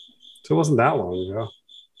 so it wasn't that long ago.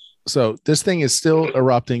 So this thing is still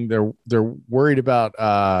erupting. They're worried about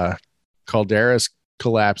calderas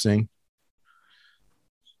collapsing.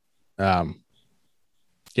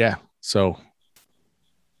 Yeah. So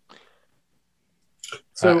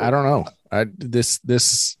I don't know.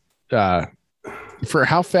 This for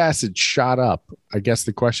how fast it shot up. I guess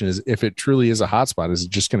the question is, if it truly is a hotspot, is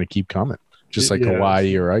it just going to keep coming, just like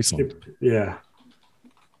Hawaii or Iceland? Yeah.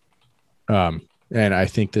 And I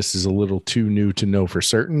think this is a little too new to know for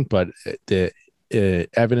certain, but the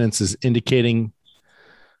evidence is indicating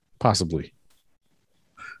possibly.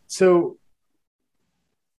 So,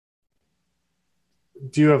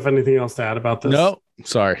 do you have anything else to add about this? No,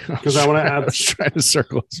 sorry, because I want to add. I was trying to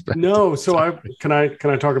circle us back. No, so can I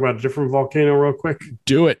talk about a different volcano real quick?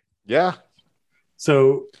 Do it. Yeah.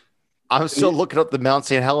 So I'm still looking up the Mount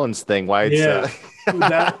St. Helens thing. Why? It's,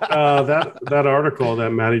 that article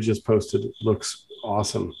that Maddie just posted looks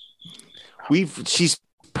awesome. She's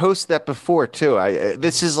posted that before too.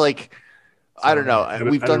 This is like, I don't know.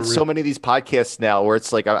 We've done so many of these podcasts now where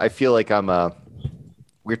it's like I feel like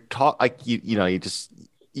we're like you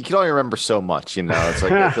can only remember so much. It's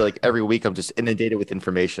like I feel like every week I'm just inundated with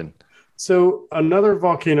information. So another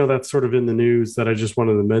volcano that's sort of in the news that I just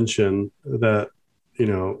wanted to mention that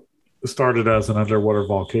started as an underwater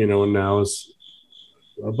volcano and now is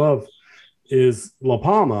above is La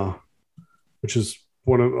Palma, which is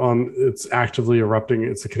it's actively erupting.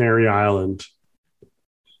 It's a Canary Island.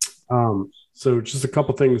 So just a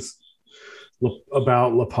couple things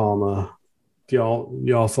about La Palma.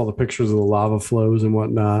 Y'all saw the pictures of the lava flows and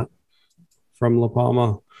whatnot from La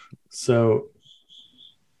Palma. So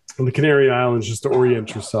on the Canary Islands, just to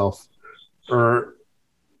orient yourself, are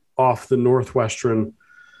off the northwestern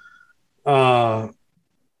coast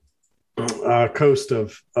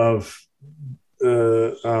of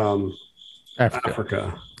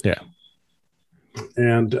Africa. Yeah.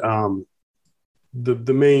 And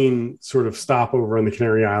the main sort of stopover in the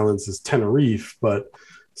Canary Islands is Tenerife, but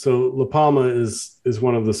so La Palma is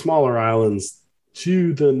one of the smaller islands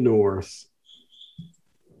to the north.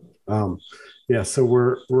 So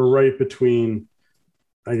we're right between,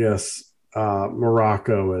 I guess,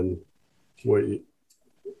 Morocco and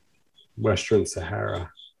Western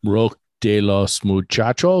Sahara. Roque de los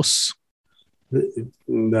Muchachos.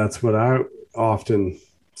 That's what I often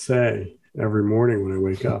say every morning when I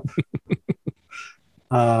wake up.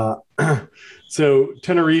 So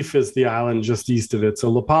Tenerife is the island just east of it. So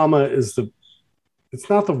La Palma is it's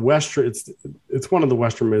not the western, it's one of the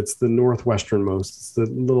western, it's the northwesternmost. It's the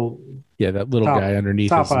little that little guy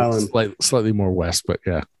underneath top island, slightly more west, but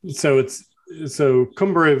yeah. So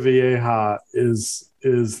Cumbre Vieja is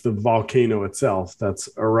the volcano itself that's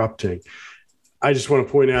erupting. I just want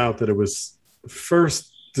to point out that it was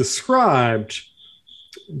first described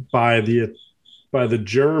by the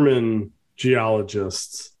German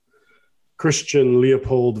geologists Christian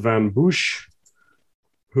Leopold van Busch,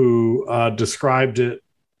 who described it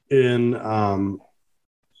in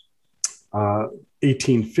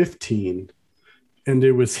 1815. And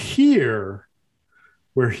it was here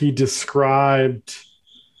where he described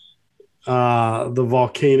the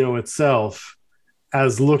volcano itself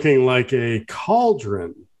as looking like a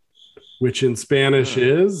cauldron, which in Spanish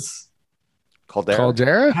is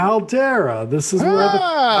Caldera. This is where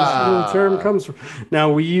the term comes from. Now,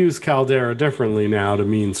 we use caldera differently now to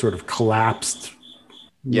mean sort of collapsed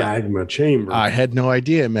magma chamber. I had no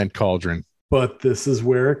idea it meant cauldron. But this is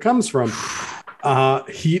where it comes from.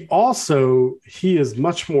 He is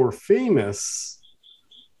much more famous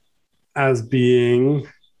as being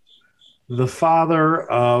the father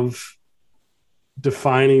of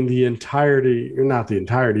defining the entirety, or not the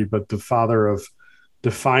entirety, but the father of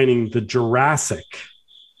defining the Jurassic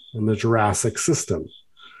and the Jurassic system,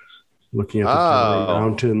 looking at the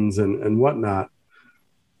mountains and whatnot,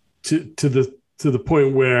 to the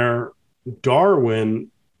point where Darwin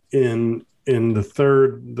in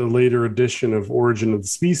the later edition of Origin of the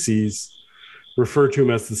Species referred to him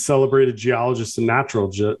as the celebrated geologist and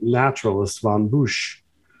naturalist von Busch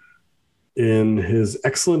in his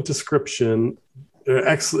excellent description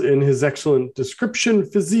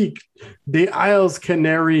physique des Isles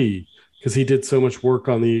Canaries, because he did so much work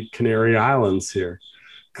on the Canary Islands here,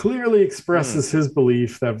 clearly expresses his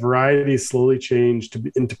belief that varieties slowly change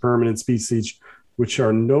into permanent species which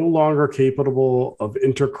are no longer capable of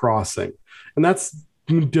intercrossing. And that's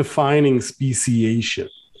defining speciation.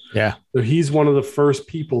 Yeah. So he's one of the first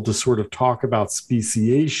people to sort of talk about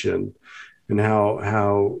speciation and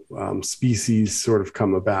how species sort of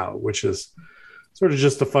come about, which is sort of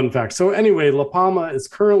just a fun fact. So anyway, La Palma is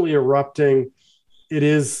currently erupting. It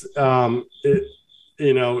is,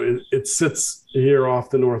 it sits here off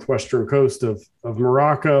the northwestern coast of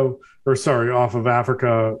Morocco, off of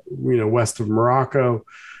Africa, west of Morocco.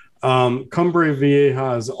 Cumbre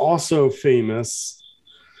Vieja is also famous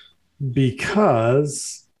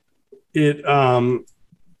because it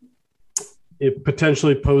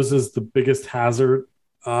potentially poses the biggest hazard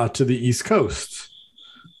to the East Coast,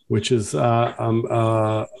 which is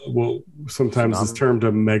sometimes is termed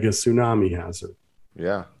a mega tsunami hazard.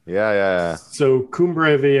 Yeah. So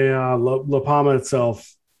Cumbre Vieja, La Palma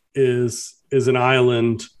itself is an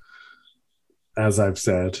island, as I've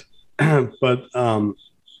said, but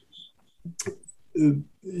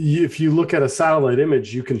if you look at a satellite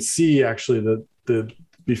image, you can see actually the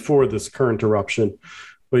before this current eruption,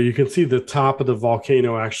 but you can see the top of the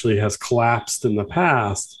volcano actually has collapsed in the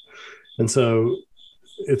past, and so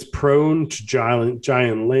it's prone to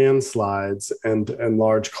giant landslides and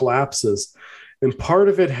large collapses. And part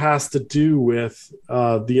of it has to do with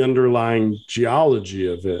the underlying geology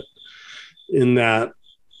of it, in that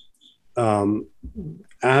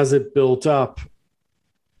as it built up,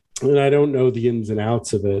 and I don't know the ins and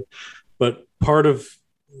outs of it, but part of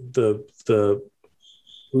the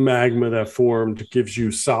magma that formed gives you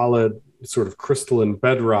solid sort of crystalline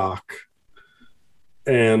bedrock,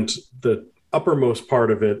 and the uppermost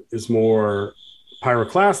part of it is more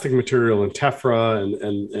pyroclastic material and tephra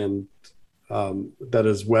and that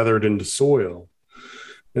is weathered into soil.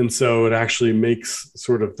 And so it actually makes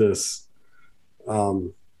sort of this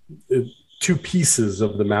two pieces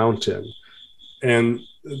of the mountain, and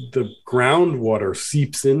the groundwater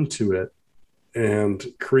seeps into it and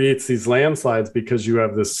creates these landslides because you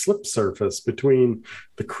have this slip surface between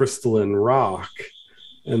the crystalline rock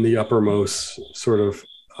and the uppermost sort of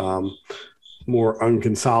more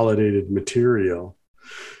unconsolidated material.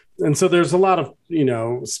 And so there's a lot of,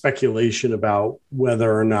 speculation about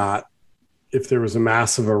whether or not, if there was a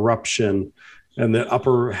massive eruption and the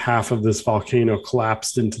upper half of this volcano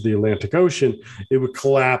collapsed into the Atlantic Ocean, it would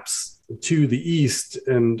collapse to the east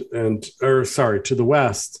to the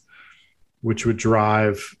west, which would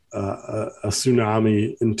drive a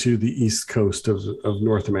tsunami into the east coast of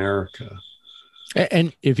North America.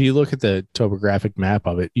 And if you look at the topographic map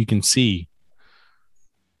of it, you can see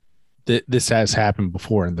that this has happened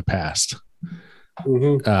before in the past.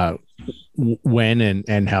 Mm-hmm. When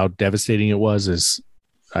and how devastating it was is,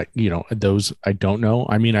 those I don't know.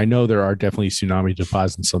 I mean, I know there are definitely tsunami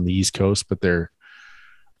deposits on the East Coast, but they're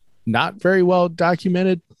not very well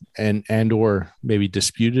documented and or maybe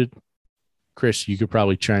disputed. Chris, you could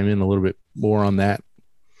probably chime in a little bit more on that.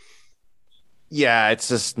 Yeah, it's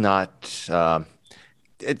just not.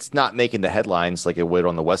 It's not making the headlines like it would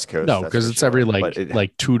on the West Coast. No, because it's every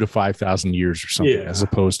like 2,000 to 5,000 years or something, as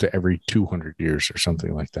opposed to every 200 years or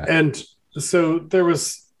something like that. And so there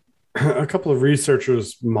was a couple of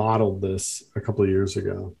researchers modeled this a couple of years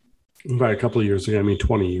ago. By a couple of years ago, I mean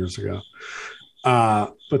 20 years ago.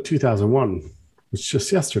 But 2001 was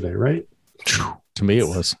just yesterday, right? To me, it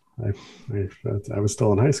was. I was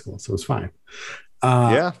still in high school, so it was fine.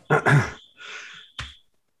 Yeah.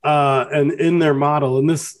 And in their model, and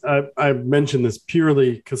this I mentioned this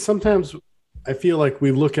purely because sometimes I feel like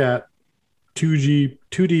we look at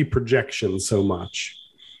 2D projections so much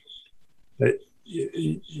that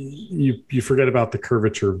you forget about the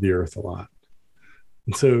curvature of the Earth a lot.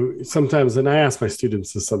 And so sometimes, and I ask my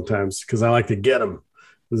students this sometimes because I like to get them.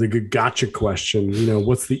 There's a good gotcha question.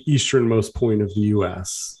 What's the easternmost point of the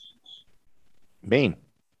U.S.? Maine.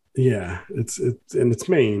 Yeah, it's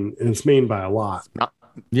Maine, and it's Maine by a lot.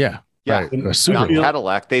 Yeah. Yeah, right. Mount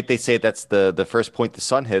Cadillac. They say that's the first point the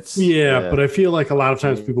sun hits. Yeah, but I feel like a lot of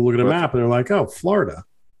times people look at a map and they're like, "Oh, Florida."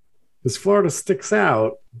 Because Florida sticks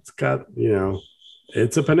out. It's got,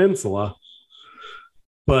 it's a peninsula.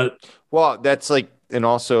 But that's like, and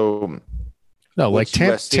also no, like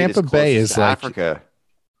Tampa Bay is like Africa.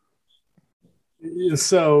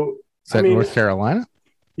 So is that North Carolina?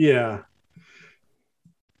 Yeah.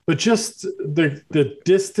 But just the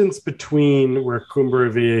distance between where Cumbre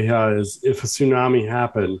Vieja is, if a tsunami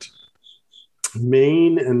happened,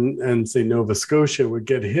 Maine and say Nova Scotia would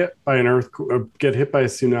get hit by a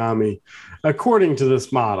tsunami, according to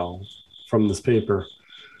this model from this paper,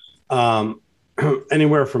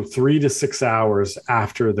 anywhere from 3 to 6 hours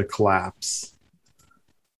after the collapse,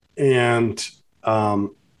 and like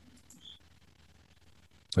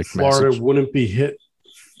Florida wouldn't be hit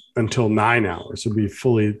until 9 hours. It would be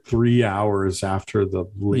fully 3 hours after the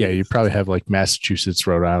leak. Yeah, you probably have like Massachusetts,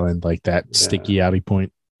 Rhode Island, like that sticky outy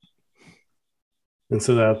point. And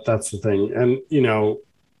so that's the thing. And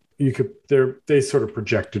they sort of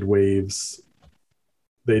projected waves.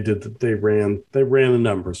 They ran the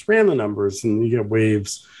numbers, and you get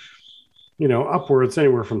waves, upwards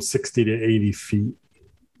anywhere from 60 to 80 feet,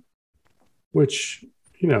 which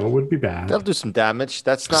would be bad. That'll do some damage.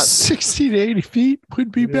 That's not 60 to 80 feet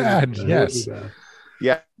would be bad. Yes. Be bad.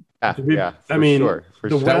 Yeah. I mean, sure.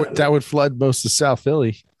 That would flood most of South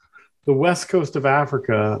Philly. The west coast of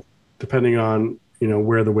Africa, depending on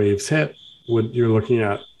where the waves hit, you're looking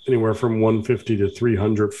at anywhere from 150 to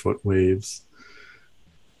 300 foot waves,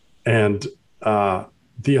 and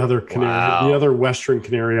the other Western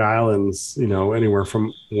Canary Islands, anywhere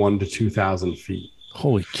from 1 to 2,000 feet.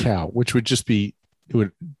 Holy cow! Which would just be. It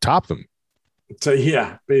would top them. So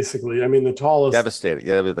yeah, basically, I mean the tallest. Devastating.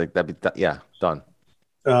 Yeah, that'd be done.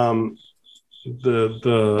 The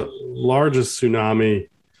largest tsunami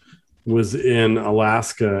was in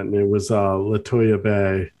Alaska, and it was Latoya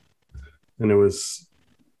Bay, and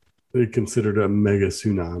they considered a mega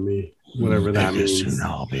tsunami, whatever that means.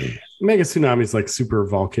 Mega tsunami is like super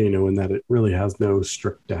volcano in that it really has no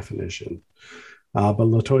strict definition. But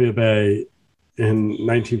Latoya Bay in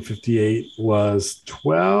 1958 was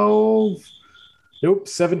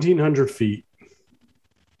 1,700 feet.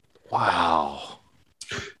 Wow.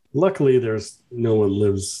 Luckily, there's no one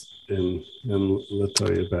lives in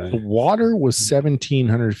Latoya Bay. The water was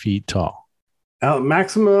 1,700 feet tall.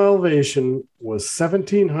 Maximum elevation was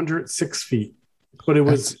 1,706 feet, but it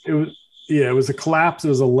was a collapse. It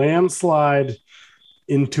was a landslide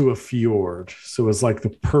into a fjord, so it was like the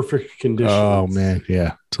perfect conditions. Oh man,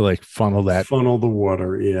 yeah, to like funnel the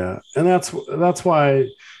water, yeah, and that's why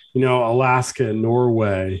Alaska and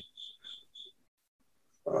Norway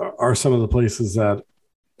are some of the places that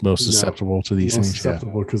most susceptible to these things,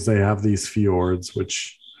 because they have these fjords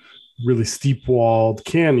which really steep walled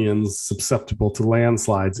canyons susceptible to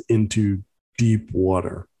landslides into deep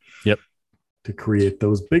water. Yep. To create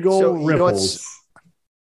those big old ripples.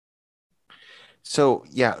 So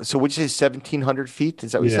would you say 1,700 feet?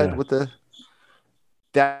 Is that what you said with the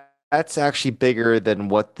that's actually bigger than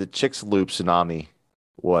what the Chicxulub tsunami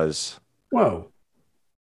was. Whoa.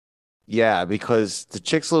 Yeah, because the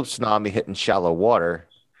Chicxulub tsunami hit in shallow water.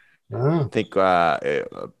 I think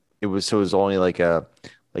it was only like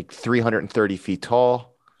 330 feet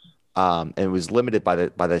tall. And it was limited by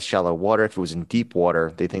the shallow water. If it was in deep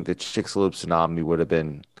water, they think the Chicxulub tsunami would have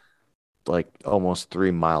been like almost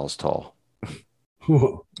 3 miles tall.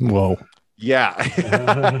 Whoa. Yeah.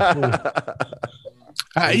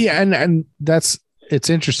 Yeah, and it's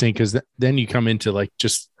interesting because then you come into like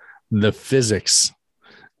just the physics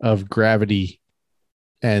of gravity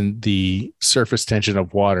and the surface tension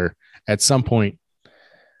of water. At some point,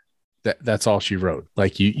 that's all she wrote.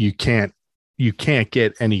 Like you can't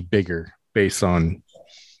get any bigger based on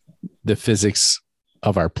the physics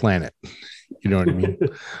of our planet. You know what I mean?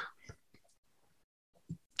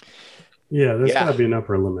 Yeah, there's got to be an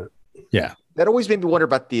upper limit. Yeah. That always made me wonder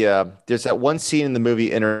about there's that one scene in the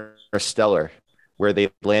movie Interstellar where they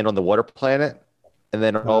land on the water planet, and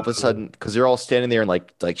then all of a sudden, because they're all standing there in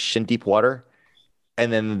like shin deep water,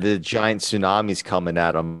 and then the giant tsunami's coming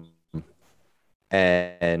at them,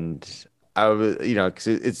 and I was, because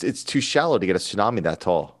it's too shallow to get a tsunami that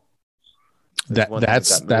tall.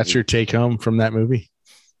 That's your take home from that movie.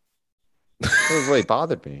 It really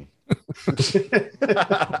bothered me.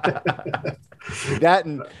 That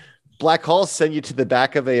and black holes send you to the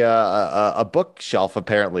back of a bookshelf.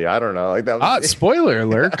 Apparently, I don't know. Like that. Spoiler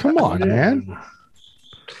alert! Come on, man.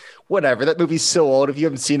 Whatever. That movie's so old. If you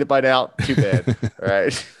haven't seen it by now, too bad. All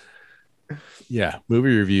right. Yeah,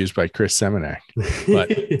 movie reviews by Chris Semenak. But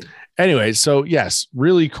anyway, so yes,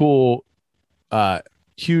 really cool,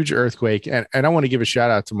 huge earthquake, and I want to give a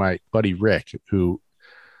shout out to my buddy Rick who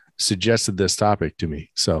suggested this topic to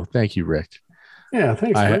me. So thank you, Rick. Yeah,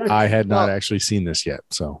 thanks. Rick. I had not actually seen this yet.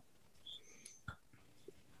 So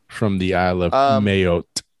from the Isle of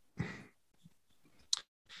Mayotte.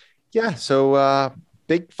 Yeah, so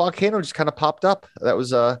big volcano just kind of popped up. That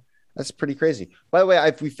was that's pretty crazy. By the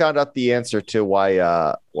way, we found out the answer to why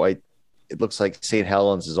it looks like St.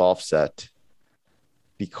 Helens is offset.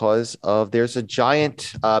 Because there's a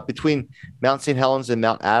giant between Mount St. Helens and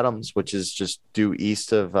Mount Adams, which is just due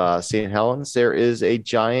east of St. Helens. There is a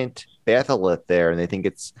giant batholith there, and they think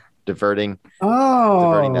it's diverting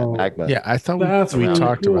that magma. Yeah, I thought we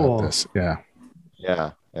talked about this. Yeah.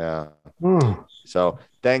 So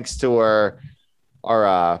thanks to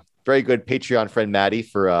our very good Patreon friend Maddie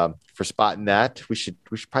for spotting that. We should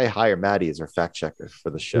probably hire Maddie as our fact checker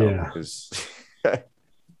for the show because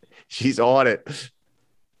she's on it.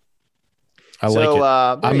 I like it.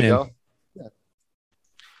 I'm in. Go.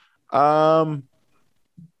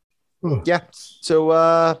 Yeah.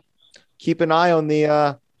 So keep an eye on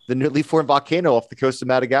the newly formed volcano off the coast of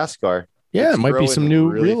Madagascar. Yeah, it might be some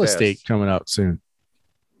new real estate coming out soon.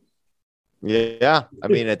 Yeah. I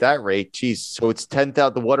mean, at that rate, geez. So it's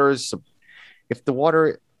 10,000. The water is,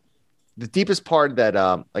 the deepest part of that,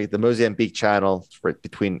 like the Mozambique Channel, right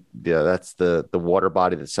between, that's the water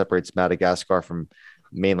body that separates Madagascar from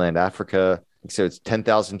mainland Africa. So it's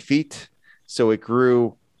 10,000 feet. So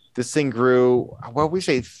this thing grew, what would we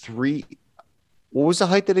say, what was the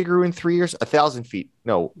height that it grew in 3 years? 1,000 feet.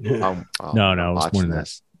 No. No, it was more than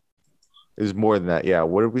that. It was more than that. Yeah.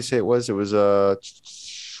 What did we say it was? It was,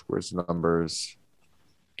 where's the numbers?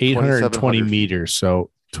 820 meters.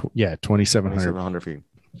 So 2,700 feet.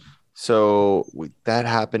 So that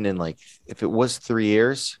happened in if it was 3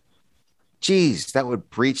 years, geez, that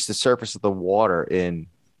would breach the surface of the water in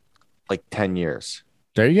 10 years.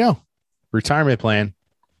 There you go. Retirement plan.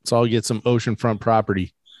 Let's all get some oceanfront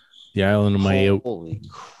property. The island of Mayotte. Holy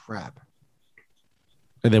crap.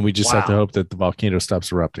 And then we just have to hope that the volcano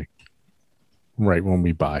stops erupting right when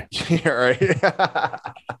we buy. Yeah, right.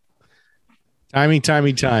 Timing. And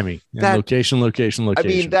location. I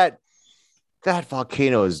mean, that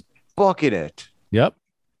volcano is booking it. Yep.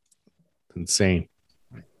 Insane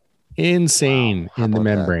in the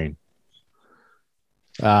membrane.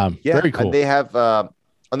 Very cool. And they have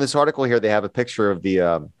on this article here, they have a picture of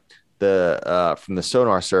the from the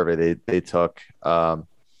sonar survey they took,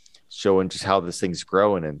 showing just how this thing's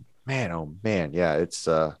growing. And man, oh man, yeah, it's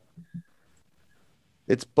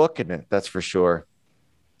booking it. That's for sure.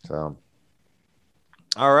 So,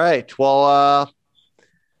 all right. Well,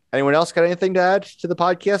 Anyone else got anything to add to the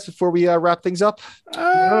podcast before we wrap things up?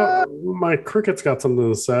 My cricket's got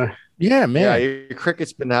something to say. Yeah, man. Yeah, your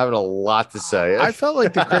cricket's been having a lot to say. I felt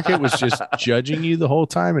like the cricket was just judging you the whole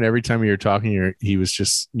time, and every time you were talking, he was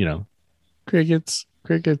just, crickets.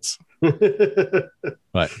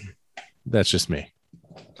 But that's just me.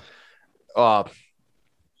 I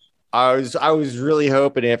was really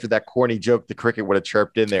hoping after that corny joke, the cricket would have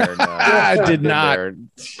chirped in there. And, I did not.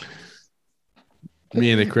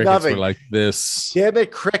 Me and the crickets were like this. Yeah,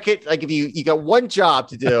 but cricket, like if you got one job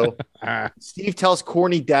to do, Steve tells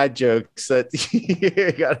corny dad jokes that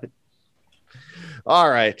you got it. All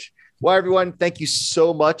right. Well, everyone, thank you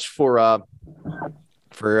so much for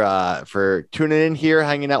tuning in here,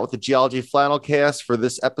 hanging out with the Geology Flannelcast for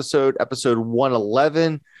this episode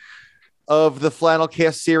 111 of the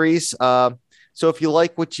Flannelcast series. So if you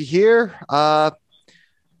like what you hear,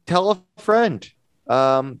 tell a friend.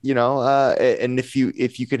 And if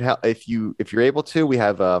you can help, if you're able to, we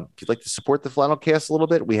have if you'd like to support the Flannelcast a little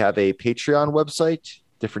bit, we have a Patreon website,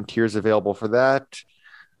 different tiers available for that.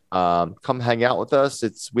 Come hang out with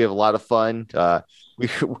us. We have a lot of fun. We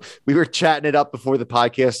were chatting it up before the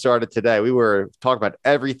podcast started today. We were talking about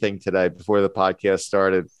everything today before the podcast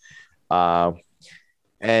started. So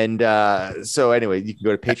anyway, you can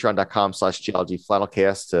go to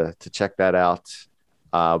patreon.com/geologyflannelcast to check that out.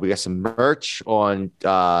 We got some merch on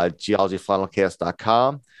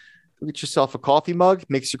geologyflannelcast.com. Get yourself a coffee mug.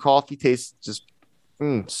 Makes your coffee taste just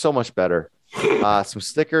so much better. Some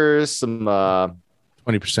stickers, some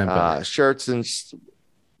 20% better. Shirts, and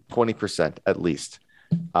 20% at least.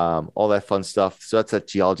 All that fun stuff. So that's at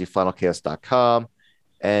geologyflannelcast.com.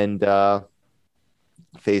 And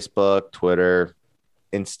Facebook, Twitter,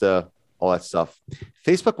 Insta, all that stuff.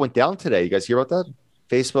 Facebook went down today. You guys hear about that?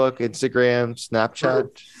 Facebook, Instagram,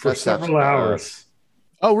 Snapchat for several hours.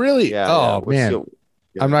 Oh, really? Yeah. Man.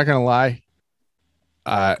 I'm not gonna lie.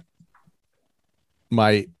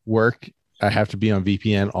 My work, I have to be on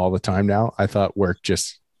VPN all the time now. I thought work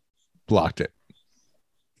just blocked it.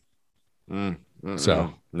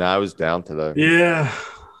 So no, I was down today. Yeah,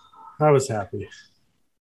 I was happy.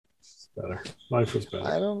 It's better. Life was better.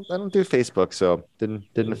 I don't do Facebook, so didn't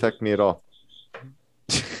affect me at all.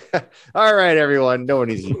 All right, everyone.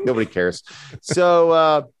 Nobody cares.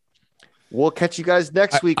 So we'll catch you guys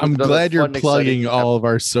next week. I'm glad you're plugging all of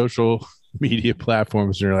our social media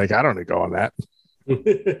platforms. And you're like, I don't need to go on that.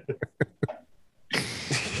 You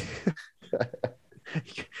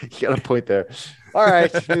got a point there. All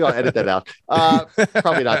right, maybe I'll edit that out.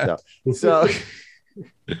 Probably not though. So,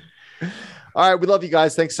 all right, we love you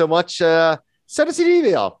guys. Thanks so much. Send us an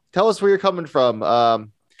email. Tell us where you're coming from.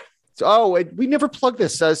 We never plug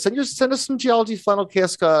this. Send us some Geology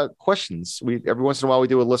Flannelcast questions. Every once in a while we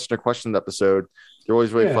do a listener question episode. They're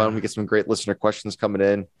always really fun. We get some great listener questions coming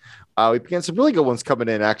in. We began some really good ones coming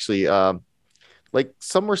in actually. Like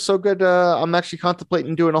some were so good. I'm actually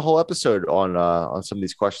contemplating doing a whole episode on some of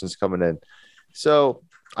these questions coming in. So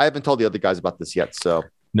I haven't told the other guys about this yet. So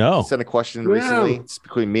no, sent a question recently. It's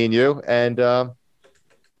between me and you, and I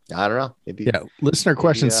don't know. Maybe listener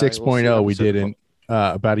question 6.0 we did in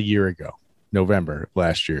about a year ago, November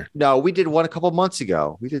last year. No, we did one a couple months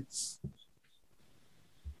ago. We did.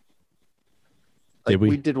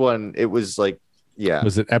 We did one. It was like, yeah.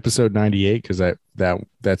 Was it episode 98? Because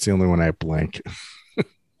that's the only one I blank.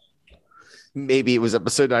 Maybe it was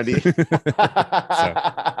episode 98.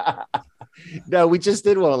 No, we just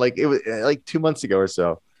did one. Like it was like 2 months ago or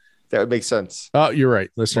so. That would make sense. Oh, you're right.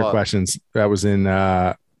 Listener questions. That was in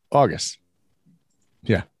August.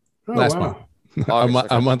 Yeah, last month.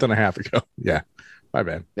 A month and a half ago. Yeah, my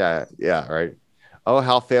bad. Yeah, right. Oh,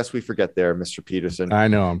 how fast we forget there, Mr. Peterson. I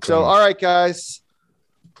know. All right, guys.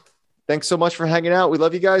 Thanks so much for hanging out. We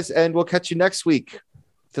love you guys, and we'll catch you next week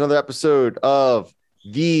with another episode of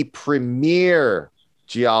the premier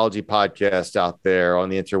geology podcast out there on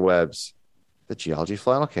the interwebs, the Geology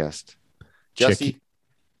Flannelcast. Jesse,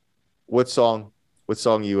 what song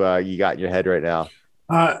you got in your head right now?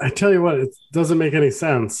 I tell you what, it doesn't make any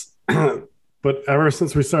sense. But ever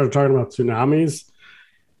since we started talking about tsunamis,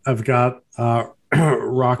 I've got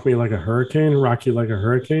 "Rock Me Like a Hurricane," "Rock You Like a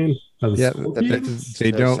Hurricane."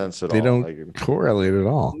 They don't correlate at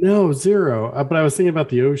all. No, zero. But I was thinking about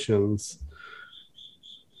the oceans.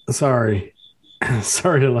 Sorry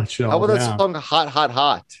to let you all How about down. that song "Hot, Hot,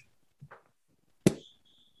 Hot"?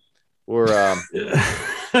 Or I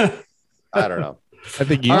don't know. I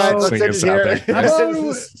think you should sing us out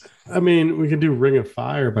there. I mean, we can do "Ring of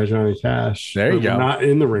Fire" by Johnny Cash. There you go. Not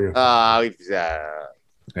in the Ring of Fire.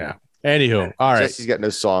 Yeah. Anywho, all right. Jesse's got no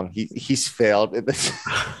song. He's failed in this.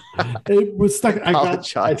 It was stuck.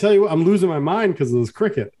 I tell you what, I'm losing my mind because of this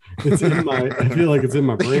cricket. It's in my. I feel like it's in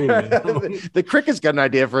my brain. The cricket's got an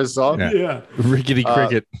idea for a song. Yeah. Rickety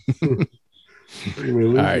cricket. All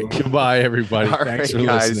right. Goodbye, everybody. Thanks for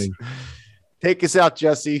listening. Take us out,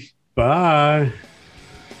 Jesse. Bye.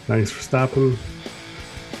 Thanks for stopping.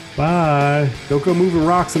 Bye. Don't go moving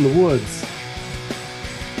rocks in the woods.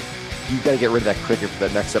 You got to get rid of that cricket for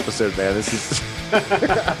that next episode, man. This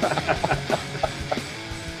is.